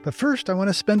 But first, I want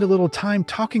to spend a little time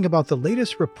talking about the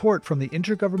latest report from the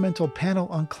Intergovernmental Panel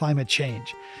on Climate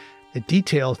Change. It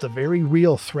details the very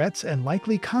real threats and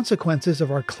likely consequences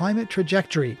of our climate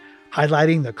trajectory,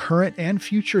 highlighting the current and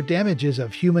future damages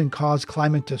of human-caused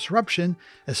climate disruption,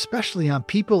 especially on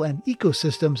people and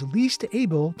ecosystems least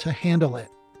able to handle it.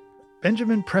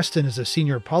 Benjamin Preston is a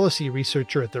senior policy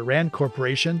researcher at the RAND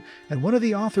Corporation and one of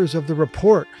the authors of the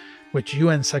report, which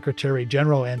UN Secretary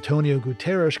General Antonio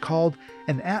Guterres called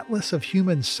an atlas of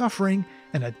human suffering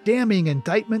and a damning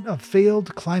indictment of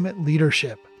failed climate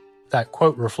leadership. That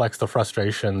quote reflects the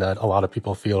frustration that a lot of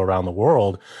people feel around the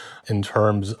world in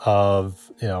terms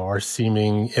of, our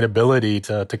seeming inability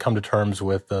to come to terms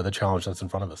with the challenge that's in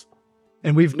front of us.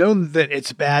 And we've known that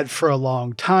it's bad for a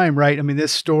long time, right? I mean,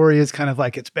 this story is kind of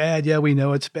like, it's bad. Yeah, we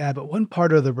know it's bad. But one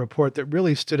part of the report that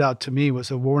really stood out to me was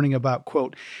a warning about,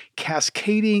 quote,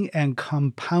 cascading and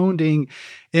compounding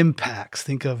impacts.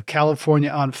 Think of California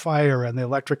on fire and the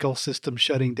electrical system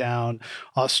shutting down,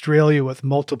 Australia with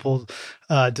multiple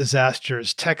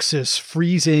disasters, Texas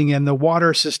freezing and the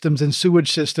water systems and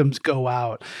sewage systems go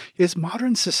out. Is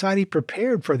modern society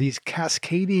prepared for these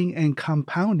cascading and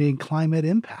compounding climate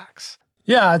impacts?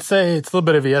 Yeah, I'd say it's a little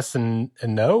bit of yes and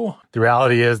no. The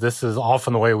reality is this is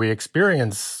often the way we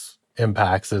experience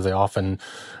impacts, is they often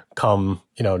come,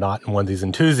 not in onesies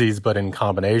and twosies, but in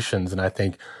combinations. And I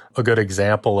think a good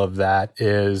example of that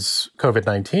is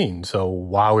COVID-19. So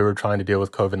while we were trying to deal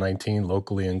with COVID-19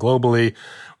 locally and globally,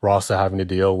 we're also having to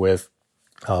deal with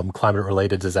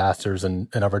climate-related disasters and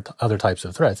other types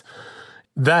of threats.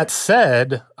 That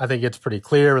said, I think it's pretty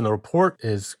clear, and the report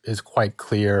is quite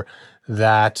clear,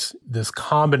 that this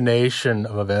combination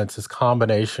of events, this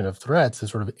combination of threats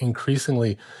is sort of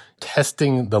increasingly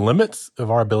testing the limits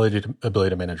of our ability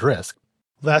to manage risk.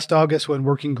 Last August, when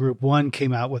Working Group 1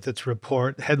 came out with its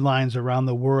report, headlines around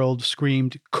the world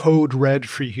screamed Code Red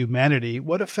for humanity.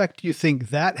 What effect do you think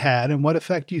that had, and what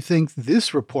effect do you think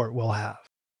this report will have?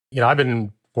 I've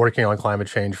been working on climate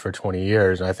change for 20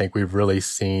 years, and I think we've really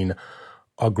seen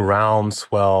a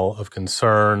groundswell of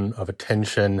concern, of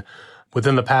attention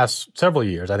within the past several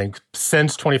years. I think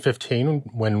since 2015,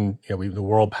 when the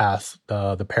world passed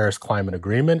the Paris Climate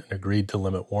Agreement and agreed to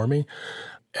limit warming,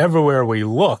 everywhere we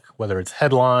look, whether it's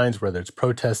headlines, whether it's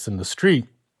protests in the street,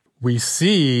 we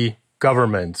see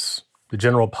governments, the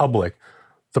general public,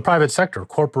 the private sector,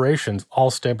 corporations, all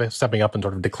stepping up and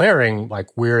sort of declaring, like,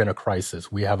 we're in a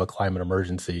crisis, we have a climate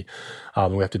emergency,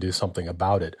 we have to do something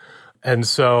about it. And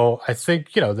so I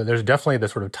think, there's definitely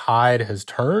this sort of tide has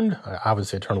turned. I would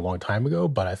say it turned a long time ago,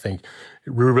 but I think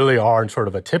we really are in sort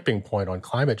of a tipping point on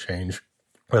climate change.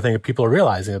 I think people are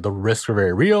realizing that the risks are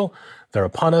very real, they're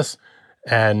upon us,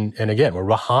 and again, we're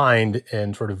behind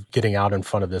in sort of getting out in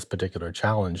front of this particular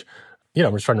challenge.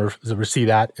 We're starting to see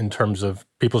that in terms of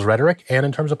people's rhetoric and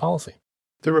in terms of policy.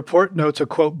 The report notes a,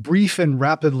 quote, brief and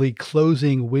rapidly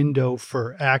closing window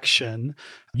for action.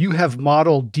 You have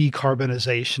modeled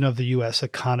decarbonization of the U.S.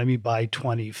 economy by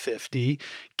 2050.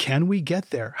 Can we get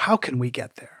there? How can we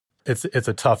get there? It's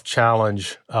a tough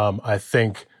challenge. I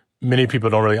think many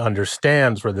people don't really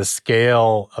understand sort of the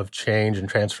scale of change and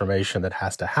transformation that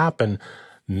has to happen,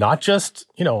 not just,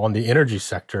 on the energy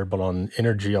sector, but on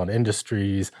energy, on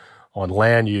industries, on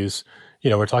land use.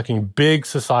 We're talking big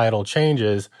societal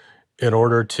changes in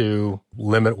order to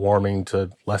limit warming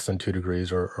to less than 2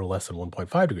 degrees or less than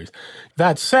 1.5 degrees.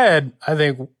 That said, I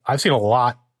think I've seen a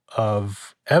lot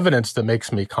of evidence that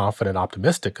makes me confident,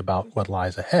 optimistic about what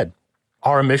lies ahead.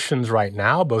 Our emissions right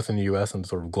now, both in the U.S. and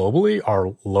sort of globally,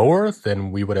 are lower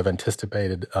than we would have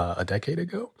anticipated a decade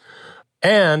ago.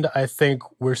 And I think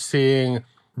we're seeing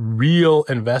real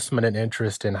investment and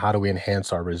interest in how do we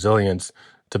enhance our resilience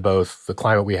to both the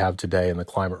climate we have today and the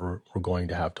climate we're going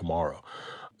to have tomorrow.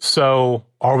 So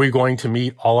are we going to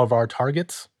meet all of our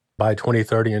targets by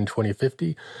 2030 and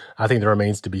 2050? I think that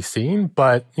remains to be seen.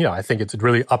 But, I think it's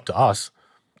really up to us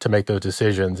to make those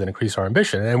decisions and increase our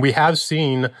ambition. And we have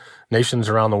seen nations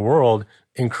around the world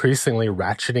increasingly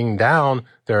ratcheting down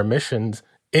their emissions,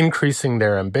 increasing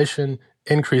their ambition,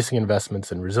 increasing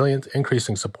investments in resilience,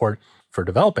 increasing support for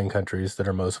developing countries that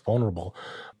are most vulnerable.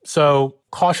 So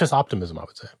cautious optimism, I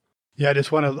would say. Yeah, I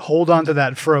just want to hold on to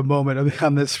that for a moment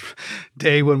on this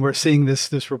day when we're seeing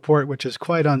this report, which is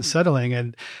quite unsettling,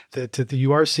 and that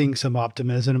you are seeing some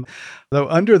optimism. Though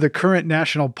under the current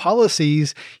national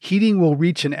policies, heating will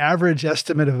reach an average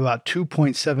estimate of about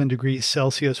 2.7 degrees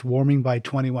Celsius warming by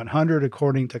 2100,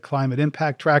 according to Climate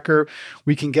Impact Tracker.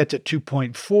 We can get to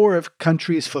 2.4 if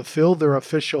countries fulfill their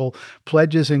official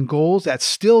pledges and goals. That's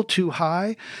still too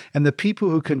high, and the people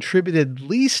who contributed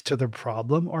least to the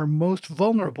problem are most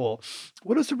vulnerable.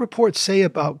 What does the report say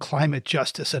about climate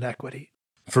justice and equity?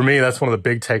 For me, that's one of the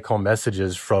big take-home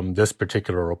messages from this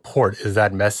particular report is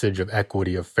that message of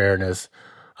equity, of fairness,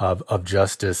 of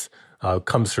justice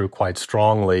comes through quite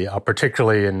strongly,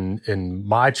 particularly in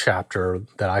my chapter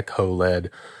that I co-led,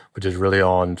 which is really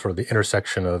on sort of the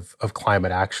intersection of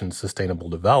climate action, sustainable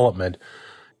development.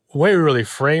 The way we really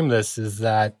frame this is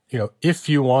that, if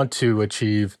you want to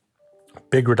achieve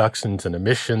big reductions in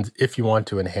emissions, if you want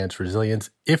to enhance resilience,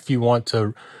 if you want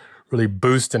to really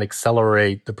boost and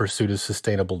accelerate the pursuit of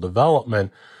sustainable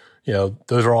development,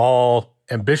 those are all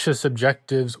ambitious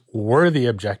objectives, worthy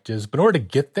objectives. But in order to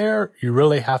get there, you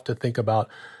really have to think about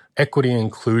equity and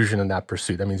inclusion in that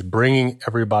pursuit. That means bringing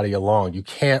everybody along. You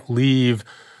can't leave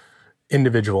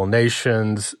individual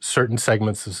nations, certain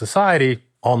segments of society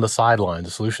on the sidelines.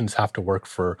 The solutions have to work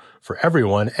for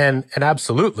everyone. And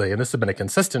absolutely, and this has been a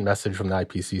consistent message from the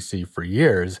IPCC for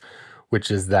years,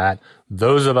 which is that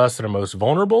those of us that are most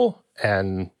vulnerable,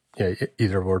 and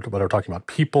either whether we're talking about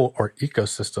people or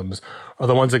ecosystems, are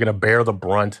the ones that are going to bear the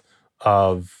brunt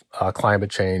of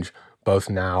climate change, both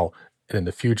now and in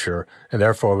the future. And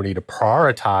therefore, we need to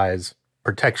prioritize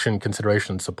protection,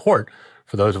 consideration, and support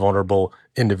for those vulnerable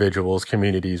individuals,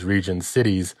 communities, regions,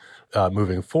 cities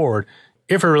moving forward,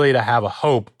 if we're really to have a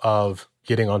hope of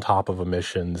getting on top of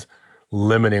emissions,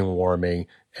 limiting warming,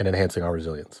 and enhancing our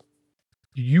resilience.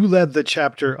 You led the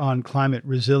chapter on climate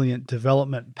resilient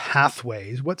development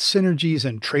pathways. What synergies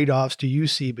and trade-offs do you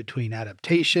see between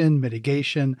adaptation,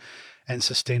 mitigation, and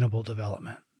sustainable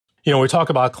development? When we talk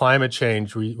about climate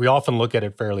change, we often look at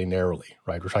it fairly narrowly,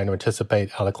 right? We're trying to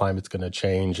anticipate how the climate's going to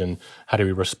change and how do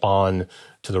we respond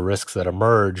to the risks that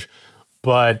emerge.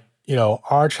 But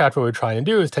our chapter, what we're trying to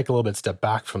do is take a little bit step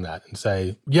back from that and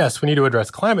say, yes, we need to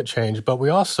address climate change, but we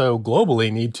also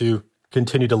globally need to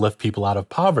continue to lift people out of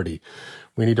poverty.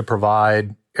 We need to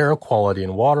provide air quality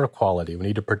and water quality. We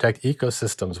need to protect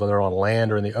ecosystems, whether on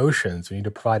land or in the oceans. We need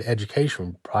to provide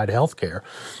education, provide healthcare.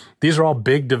 These are all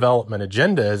big development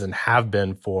agendas and have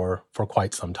been for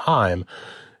quite some time.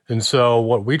 And so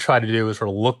what we try to do is sort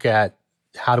of look at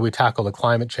how do we tackle the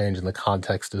climate change in the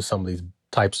context of some of these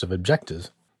types of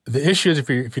objectives. The issue is if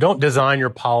you don't design your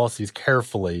policies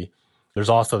carefully, there's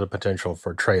also the potential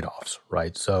for trade-offs,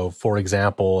 right? So, for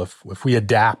example, if we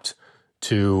adapt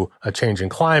to a changing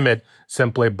climate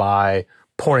simply by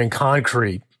pouring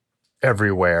concrete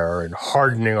everywhere and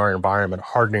hardening our environment,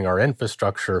 hardening our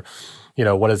infrastructure,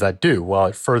 what does that do? Well,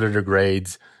 it further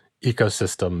degrades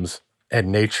ecosystems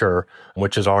and nature,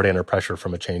 which is already under pressure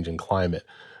from a changing climate.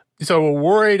 So we're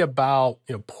worried about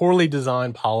poorly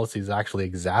designed policies actually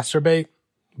exacerbate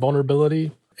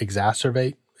vulnerability,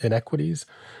 exacerbate inequities.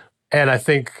 And I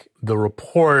think the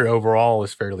report overall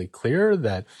is fairly clear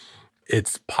that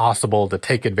it's possible to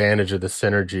take advantage of the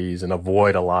synergies and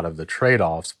avoid a lot of the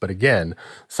trade-offs. But again,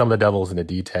 some of the devil's in the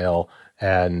detail,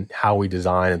 and how we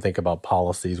design and think about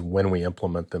policies, when we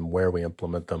implement them, where we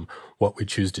implement them, what we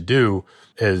choose to do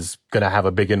is going to have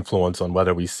a big influence on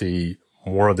whether we see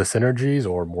more of the synergies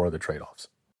or more of the trade-offs.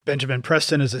 Benjamin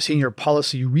Preston is a senior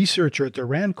policy researcher at the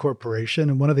RAND Corporation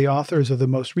and one of the authors of the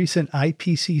most recent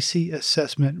IPCC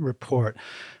assessment report.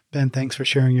 Ben, thanks for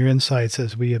sharing your insights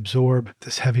as we absorb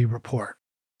this heavy report.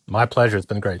 My pleasure. It's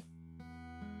been great.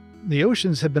 The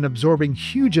oceans have been absorbing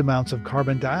huge amounts of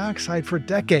carbon dioxide for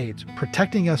decades,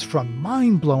 protecting us from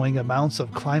mind-blowing amounts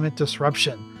of climate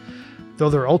disruption. Though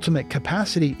their ultimate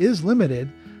capacity is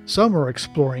limited, some are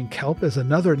exploring kelp as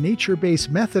another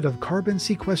nature-based method of carbon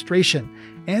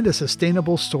sequestration and a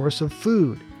sustainable source of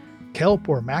food. Kelp,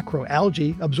 or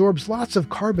macroalgae, absorbs lots of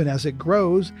carbon as it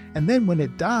grows, and then when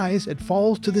it dies, it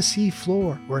falls to the sea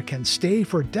floor, where it can stay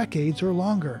for decades or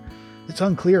longer. It's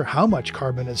unclear how much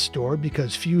carbon is stored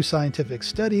because few scientific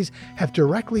studies have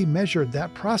directly measured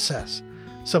that process.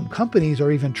 Some companies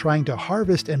are even trying to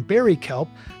harvest and bury kelp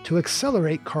to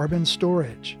accelerate carbon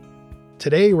storage.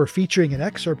 Today, we're featuring an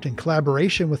excerpt in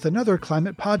collaboration with another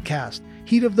climate podcast,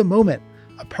 Heat of the Moment,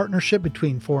 a partnership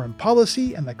between Foreign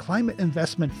Policy and the Climate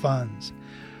Investment Funds.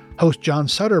 Host John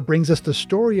Sutter brings us the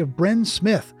story of Bren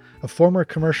Smith, a former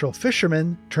commercial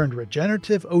fisherman turned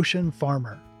regenerative ocean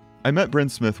farmer. I met Bren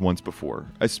Smith once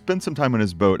before. I spent some time on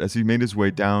his boat as he made his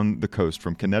way down the coast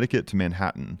from Connecticut to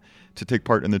Manhattan to take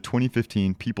part in the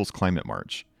 2015 People's Climate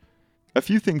March. A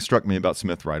few things struck me about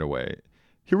Smith right away.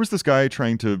 Here was this guy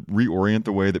trying to reorient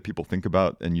the way that people think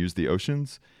about and use the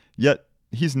oceans, yet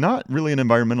he's not really an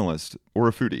environmentalist or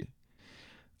a foodie.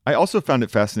 I also found it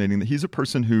fascinating that he's a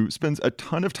person who spends a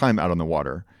ton of time out on the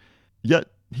water, yet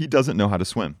he doesn't know how to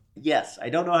swim. Yes, I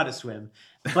don't know how to swim.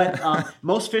 But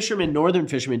most fishermen, northern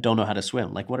fishermen, don't know how to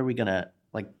swim. Like, what are we going to,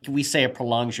 we say it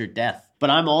prolongs your death. But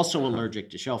I'm also allergic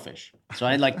to shellfish.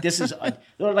 So this is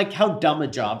how dumb a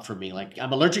job for me. Like,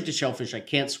 I'm allergic to shellfish. I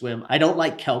can't swim. I don't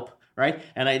like kelp, right?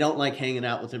 And I don't like hanging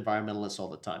out with environmentalists all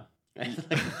the time.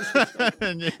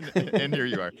 And here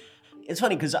you are. It's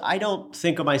funny because I don't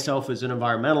think of myself as an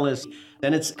environmentalist.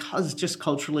 And it's just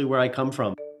culturally where I come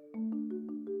from.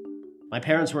 My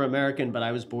parents were American, but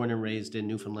I was born and raised in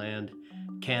Newfoundland,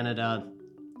 Canada,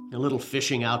 a little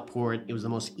fishing outport. It was the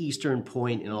most eastern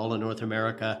point in all of North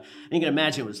America. And you can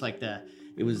imagine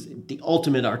it was the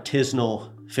ultimate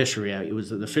artisanal fishery. It was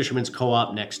the fishermen's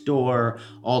co-op next door.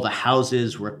 All the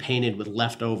houses were painted with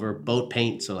leftover boat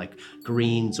paint, so like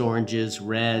greens, oranges,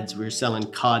 reds. We were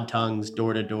selling cod tongues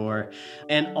door to door.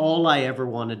 And all I ever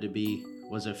wanted to be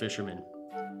was a fisherman.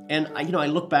 And I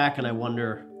look back and I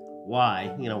wonder,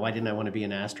 why didn't I want to be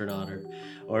an astronaut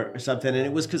or something? And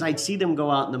it was because I'd see them go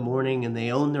out in the morning and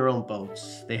they own their own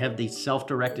boats. They have these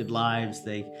self-directed lives.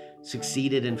 They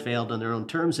succeeded and failed on their own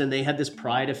terms. And they had this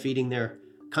pride of feeding their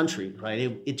country,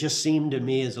 right? It just seemed to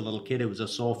me as a little kid, it was a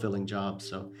soul-filling job.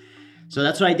 So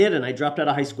that's what I did. And I dropped out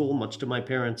of high school, much to my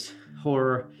parents'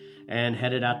 horror, and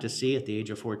headed out to sea at the age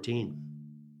of 14.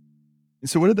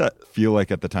 So what did that feel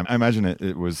like at the time? I imagine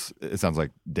it sounds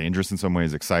like dangerous in some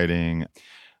ways, exciting.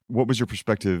 What was your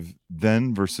perspective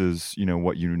then versus,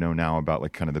 what you know now about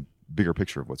like kind of the bigger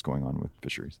picture of what's going on with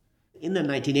fisheries? In the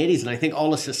 1980s, and I think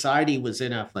all of society was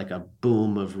in a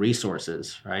boom of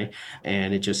resources, right?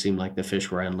 And it just seemed like the fish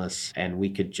were endless and we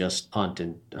could just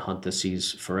hunt the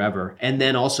seas forever. And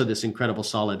then also this incredible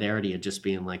solidarity of just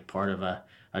being like part of a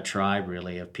tribe,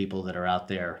 really, of people that are out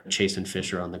there chasing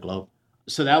fish around the globe.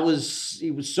 So it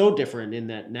was so different in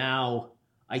that now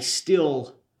I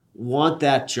still want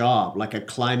that job, like a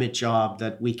climate job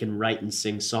that we can write and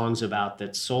sing songs about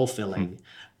that's soul-filling,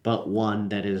 but one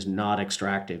that is not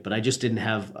extractive. But I just didn't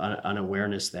have an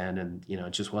awareness then, and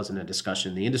it just wasn't a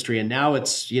discussion in the industry. And now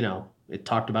it's it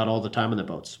talked about all the time on the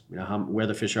boats, where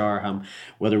the fish are,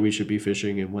 whether we should be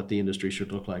fishing, and what the industry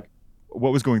should look like.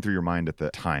 What was going through your mind at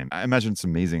the time? I imagine it's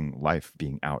amazing life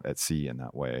being out at sea in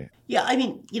that way. Yeah, I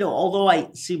mean, although I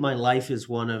see my life as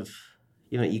one of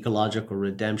ecological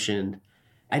redemption,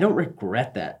 I don't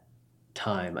regret that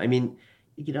time. I mean,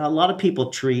 a lot of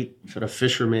people treat sort of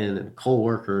fishermen and coal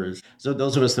workers, so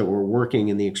those of us that were working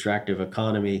in the extractive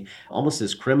economy, almost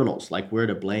as criminals, like we're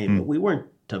to blame. But we weren't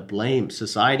to blame.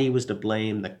 Society was to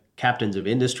blame, the captains of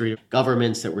industry,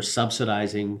 governments that were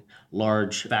subsidizing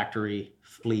large factory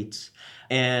fleets.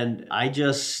 And I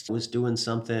just was doing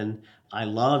something I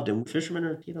loved. And fishermen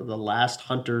are, the last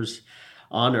hunters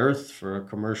on earth for a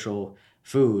commercial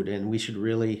food, and we should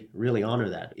really, really honor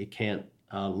that. It can't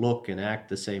look and act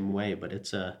the same way, but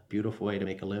it's a beautiful way to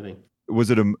make a living.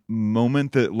 Was it a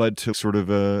moment that led to sort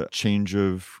of a change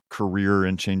of career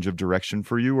and change of direction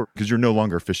for you, or because you're no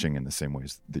longer fishing in the same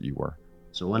ways that you were?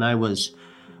 So when I was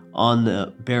on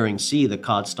the Bering Sea, the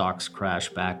cod stocks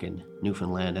crashed back in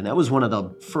Newfoundland, and that was one of the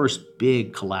first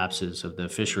big collapses of the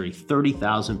fishery.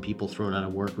 30,000 people thrown out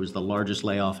of work. It was the largest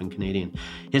layoff in Canadian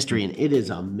history, and it is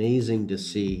amazing to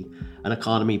see an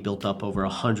economy built up over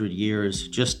 100 years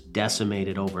just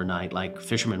decimated overnight, like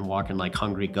fishermen walking like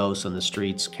hungry ghosts on the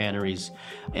streets, canneries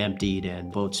emptied,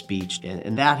 and boats beached,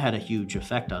 and that had a huge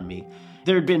effect on me.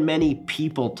 there had been many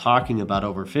people talking about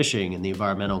overfishing in the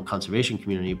environmental conservation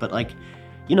community, but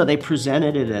they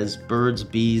presented it as birds,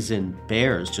 bees, and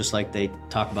bears, just like they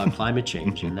talk about climate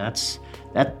change. And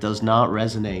that does not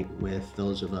resonate with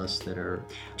those of us that are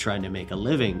trying to make a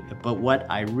living. But what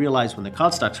I realized when the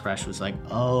cod stocks crashed was there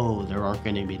aren't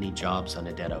going to be any jobs on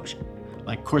a dead ocean.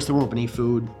 Of course, there won't be any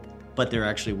food, but there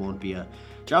actually won't be a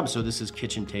job. So this is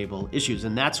kitchen table issues.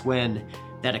 And that's when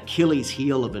that Achilles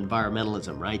heel of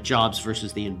environmentalism, right? Jobs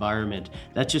versus the environment,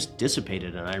 that just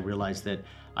dissipated. And I realized that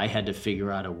I had to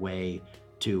figure out a way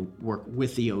to work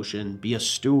with the ocean, be a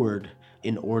steward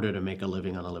in order to make a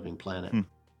living on a living planet.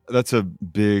 That's a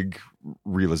big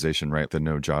realization, right? The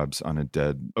no jobs on a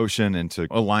dead ocean, and to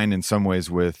align in some ways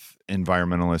with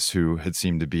environmentalists who had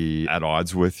seemed to be at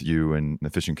odds with you and the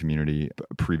fishing community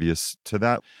previous to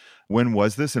that. When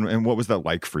was this, and what was that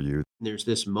like for you? There's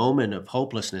this moment of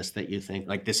hopelessness that you think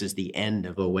this is the end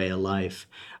of a way of life.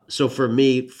 So for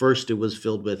me, first it was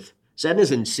filled with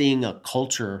sadness and seeing a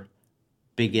culture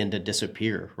begin to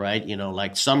disappear, right?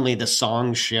 Suddenly the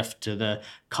songs shift to the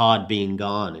cod being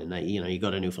gone, and you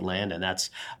go to Newfoundland, and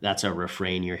that's a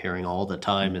refrain you're hearing all the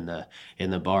time in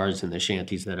the bars and the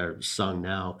shanties that are sung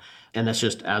now, and that's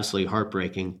just absolutely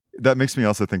heartbreaking. That makes me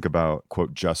also think about,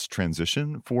 quote, just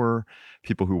transition for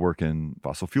people who work in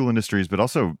fossil fuel industries, but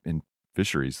also in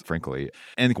fisheries, frankly,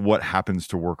 and what happens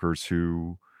to workers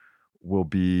who will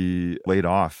be laid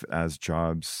off as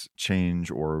jobs change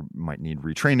or might need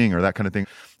retraining or that kind of thing.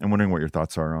 I'm wondering what your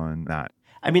thoughts are on that.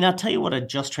 I'll tell you what a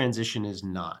just transition is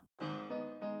not.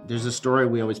 There's a story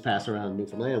we always pass around in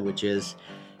Newfoundland, which is,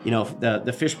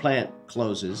 the fish plant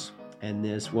closes, and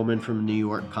this woman from New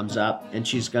York comes up, and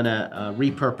she's going to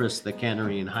repurpose the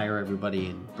cannery and hire everybody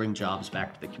and bring jobs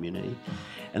back to the community.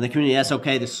 And the community asks,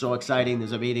 okay, this is so exciting.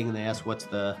 There's a meeting, and they ask, what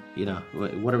are we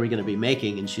going to be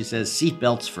making? And she says, seat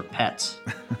belts for pets,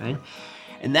 right?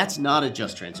 And that's not a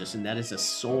just transition. That is a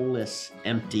soulless,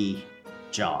 empty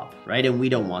job, right? And we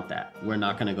don't want that. We're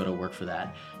not going to go to work for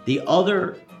that. The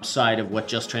other side of what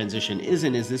just transition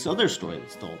isn't is this other story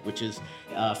that's told, which is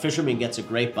a fisherman gets a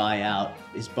great buyout.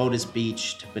 His boat is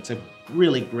beached. It's a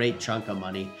really great chunk of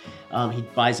money. He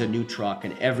buys a new truck,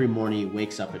 and every morning he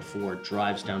wakes up at 4,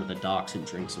 drives down to the docks, and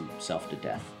drinks himself to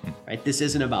death, right? This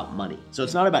isn't about money. So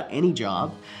it's not about any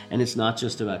job, and it's not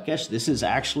just about cash. This is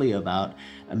actually about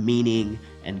a meaning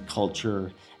and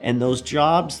culture. And those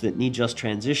jobs that need just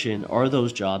transition are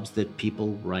those jobs that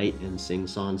people write and sing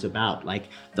songs about, like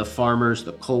the farmers,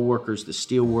 the coal workers, the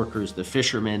steel workers, the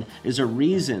fishermen. There's a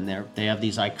reason they have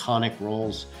these iconic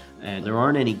roles. And there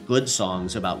aren't any good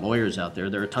songs about lawyers out there.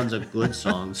 There are tons of good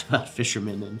songs about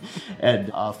fishermen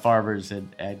and farmers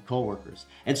and coal workers.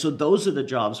 And so those are the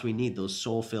jobs we need, those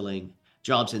soul-filling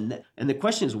jobs. And the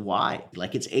question is why?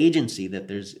 It's agency that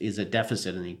is a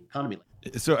deficit in the economy.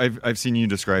 So I've seen you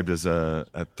described as a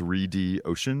 3D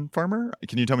ocean farmer.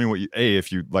 Can you tell me what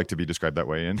if you'd like to be described that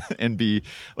way, and B,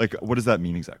 what does that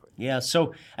mean exactly? Yeah.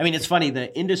 So, it's funny.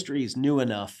 The industry is new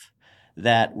enough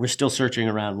that we're still searching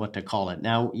around what to call it.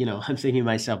 Now, I'm thinking of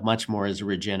myself much more as a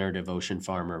regenerative ocean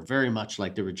farmer, very much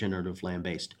like the regenerative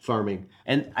land-based farming.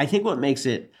 And I think what makes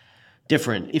it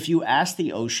different, if you ask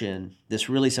the ocean this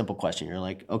really simple question, you're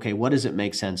like, okay, what does it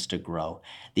make sense to grow?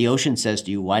 The ocean says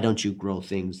to you, why don't you grow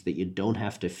things that you don't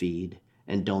have to feed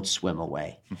and don't swim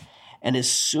away? And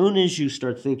as soon as you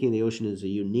start thinking the ocean is a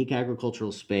unique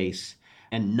agricultural space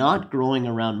and not growing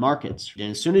around markets,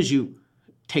 and as soon as you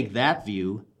take that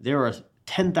view, there are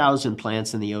 10,000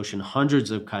 plants in the ocean,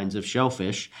 hundreds of kinds of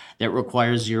shellfish that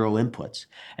require zero inputs.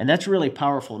 And that's really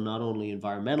powerful, not only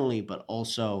environmentally, but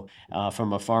also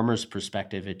from a farmer's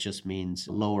perspective. It just means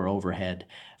lower overhead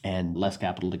and less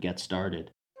capital to get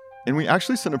started. And we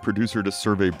actually sent a producer to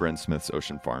survey Brent Smith's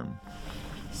ocean farm.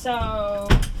 So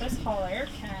this hauler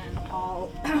can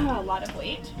haul a lot of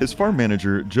weight. His farm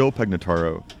manager, Jill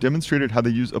Pegnataro, demonstrated how they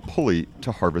use a pulley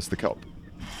to harvest the kelp.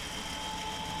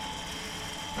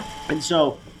 And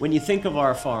so when you think of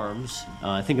our farms,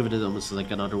 think of it as almost like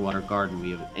an underwater garden.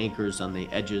 We have anchors on the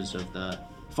edges of the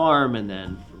farm, and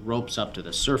then ropes up to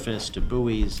the surface to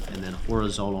buoys, and then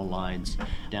horizontal lines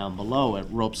down below, a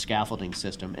rope scaffolding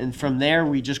system. And from there,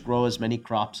 we just grow as many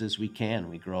crops as we can.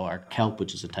 We grow our kelp,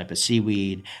 which is a type of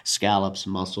seaweed, scallops,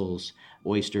 mussels,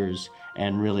 oysters,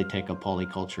 and really take a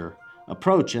polyculture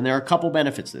approach. And there are a couple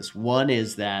benefits to this. One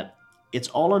is that it's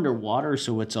all underwater,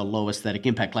 so it's a low aesthetic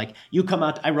impact. Like you come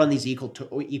out, I run these eco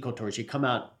tours. You come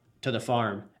out to the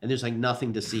farm, and there's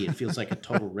nothing to see. It feels like a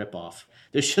total ripoff.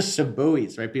 There's just some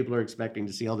buoys, right? People are expecting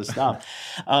to see all this stuff.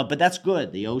 But that's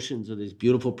good. The oceans are these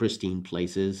beautiful, pristine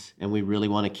places, and we really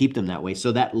want to keep them that way.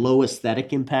 So that low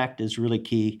aesthetic impact is really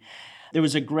key. There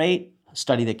was a great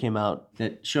study that came out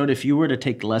that showed if you were to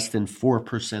take less than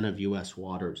 4% of U.S.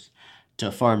 waters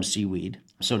to farm seaweed,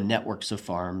 so networks of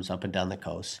farms up and down the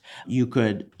coast, you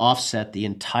could offset the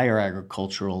entire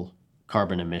agricultural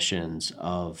carbon emissions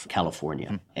of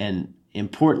California. And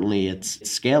importantly, it's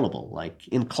scalable. Like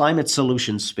in climate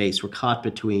solutions space, we're caught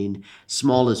between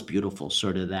small is beautiful,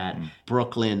 sort of that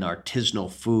Brooklyn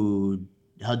artisanal food,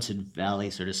 Hudson Valley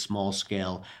sort of small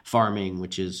scale farming,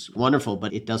 which is wonderful,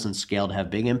 but it doesn't scale to have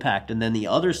big impact. And then the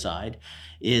other side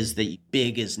is that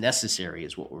big is necessary,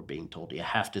 is what we're being told. You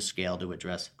have to scale to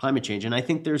address climate change. And I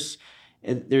think there's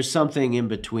something in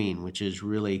between, which is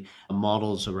really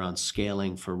models around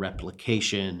scaling for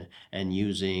replication and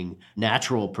using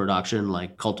natural production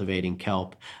like cultivating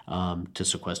kelp to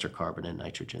sequester carbon and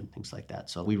nitrogen, things like that.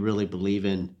 So we really believe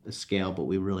in the scale, but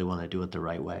we really want to do it the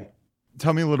right way.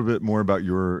 Tell me a little bit more about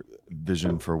your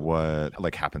vision for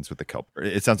what happens with the kelp.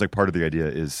 It sounds like part of the idea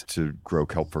is to grow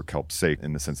kelp for kelp's sake,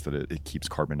 in the sense that it keeps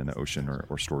carbon in the ocean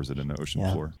or stores it in the ocean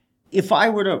floor. If I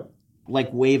were to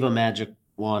wave a magic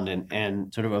wand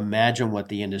and sort of imagine what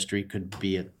the industry could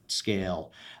be at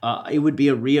scale, it would be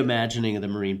a reimagining of the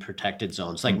marine protected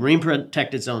zones. Marine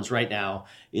protected zones right now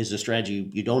is a strategy.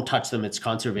 You don't touch them. It's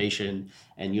conservation,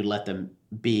 and you let them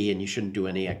be, and you shouldn't do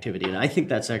any activity. And I think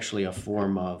that's actually a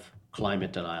form of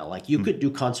climate denial. You could do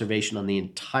conservation on the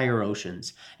entire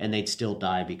oceans and they'd still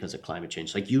die because of climate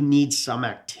change. You need some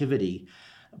activity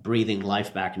breathing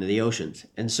life back into the oceans.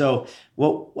 And so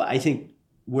what I think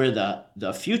where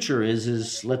the future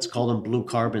is let's call them blue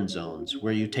carbon zones,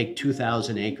 where you take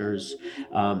 2,000 acres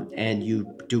and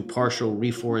you do partial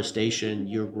reforestation,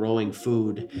 you're growing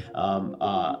food,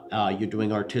 you're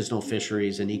doing artisanal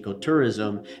fisheries and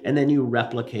ecotourism, and then you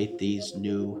replicate these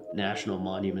new national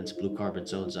monuments, blue carbon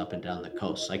zones up and down the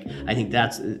coast. I think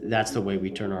that's the way we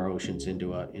turn our oceans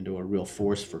into a real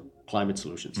force for climate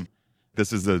solutions.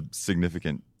 This is a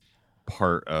significant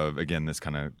part of, again, this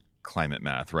kind of climate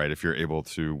math, right? If you're able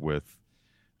to, with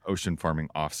ocean farming,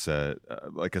 offset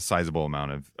a sizable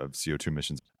amount of CO2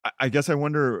 emissions. I guess I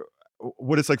wonder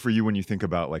what it's like for you when you think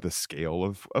about the scale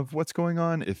of what's going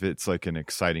on, if it's an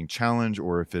exciting challenge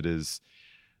or if it is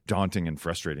daunting and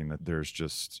frustrating that there's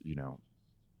just,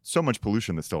 so much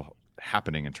pollution that's still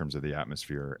happening in terms of the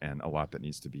atmosphere and a lot that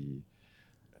needs to be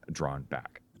drawn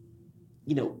back.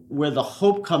 Where the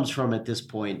hope comes from at this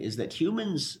point is that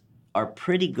humans are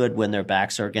pretty good when their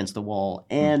backs are against the wall,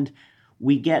 and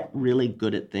we get really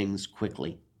good at things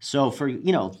quickly. So for,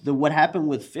 what happened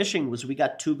with fishing was we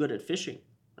got too good at fishing,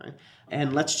 right?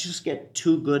 And let's just get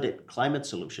too good at climate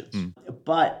solutions.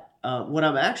 But what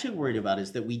I'm actually worried about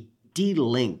is that we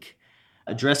de-link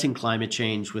addressing climate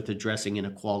change with addressing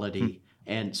inequality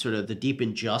and sort of the deep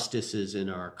injustices in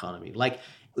our economy.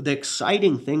 The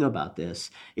exciting thing about this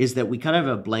is that we kind of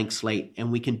have a blank slate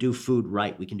and we can do food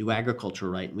right. We can do agriculture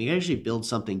right. And we actually build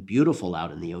something beautiful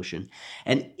out in the ocean.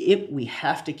 And if we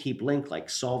have to keep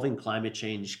linked, solving climate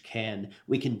change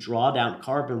we can draw down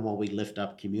carbon while we lift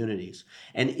up communities.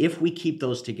 And if we keep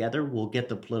those together, we'll get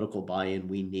the political buy-in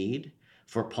we need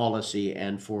for policy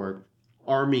and for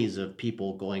armies of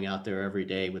people going out there every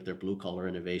day with their blue-collar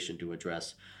innovation to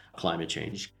address climate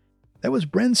change. That was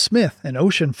Bren Smith, an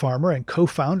ocean farmer and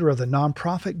co-founder of the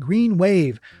nonprofit Green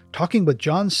Wave, talking with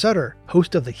John Sutter,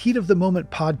 host of the Heat of the Moment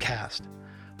podcast.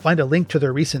 Find a link to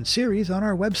their recent series on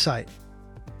our website.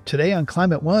 Today on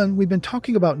Climate One, we've been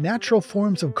talking about natural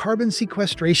forms of carbon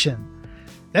sequestration.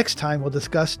 Next time, we'll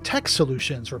discuss tech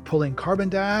solutions for pulling carbon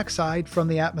dioxide from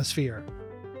the atmosphere.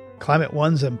 Climate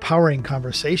One's empowering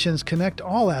conversations connect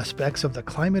all aspects of the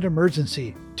climate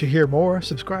emergency. To hear more,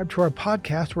 subscribe to our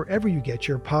podcast wherever you get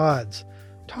your pods.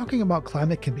 Talking about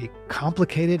climate can be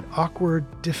complicated, awkward,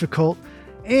 difficult,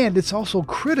 and it's also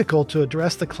critical to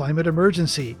address the climate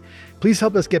emergency. Please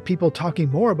help us get people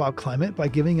talking more about climate by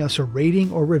giving us a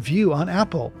rating or review on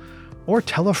Apple, or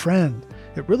tell a friend.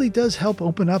 It really does help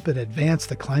open up and advance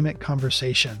the climate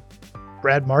conversation.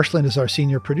 Brad Marshland is our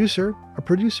senior producer. Our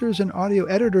producers and audio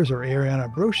editors are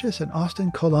Ariana Brocious and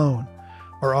Austin Colon.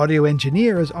 Our audio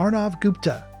engineer is Arnav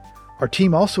Gupta. Our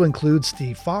team also includes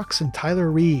Steve Fox and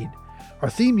Tyler Reed. Our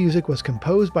theme music was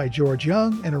composed by George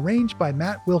Young and arranged by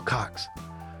Matt Wilcox.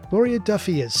 Gloria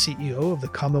Duffy is CEO of the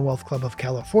Commonwealth Club of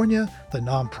California, the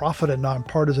nonprofit and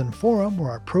nonpartisan forum where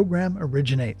our program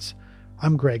originates.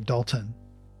 I'm Greg Dalton.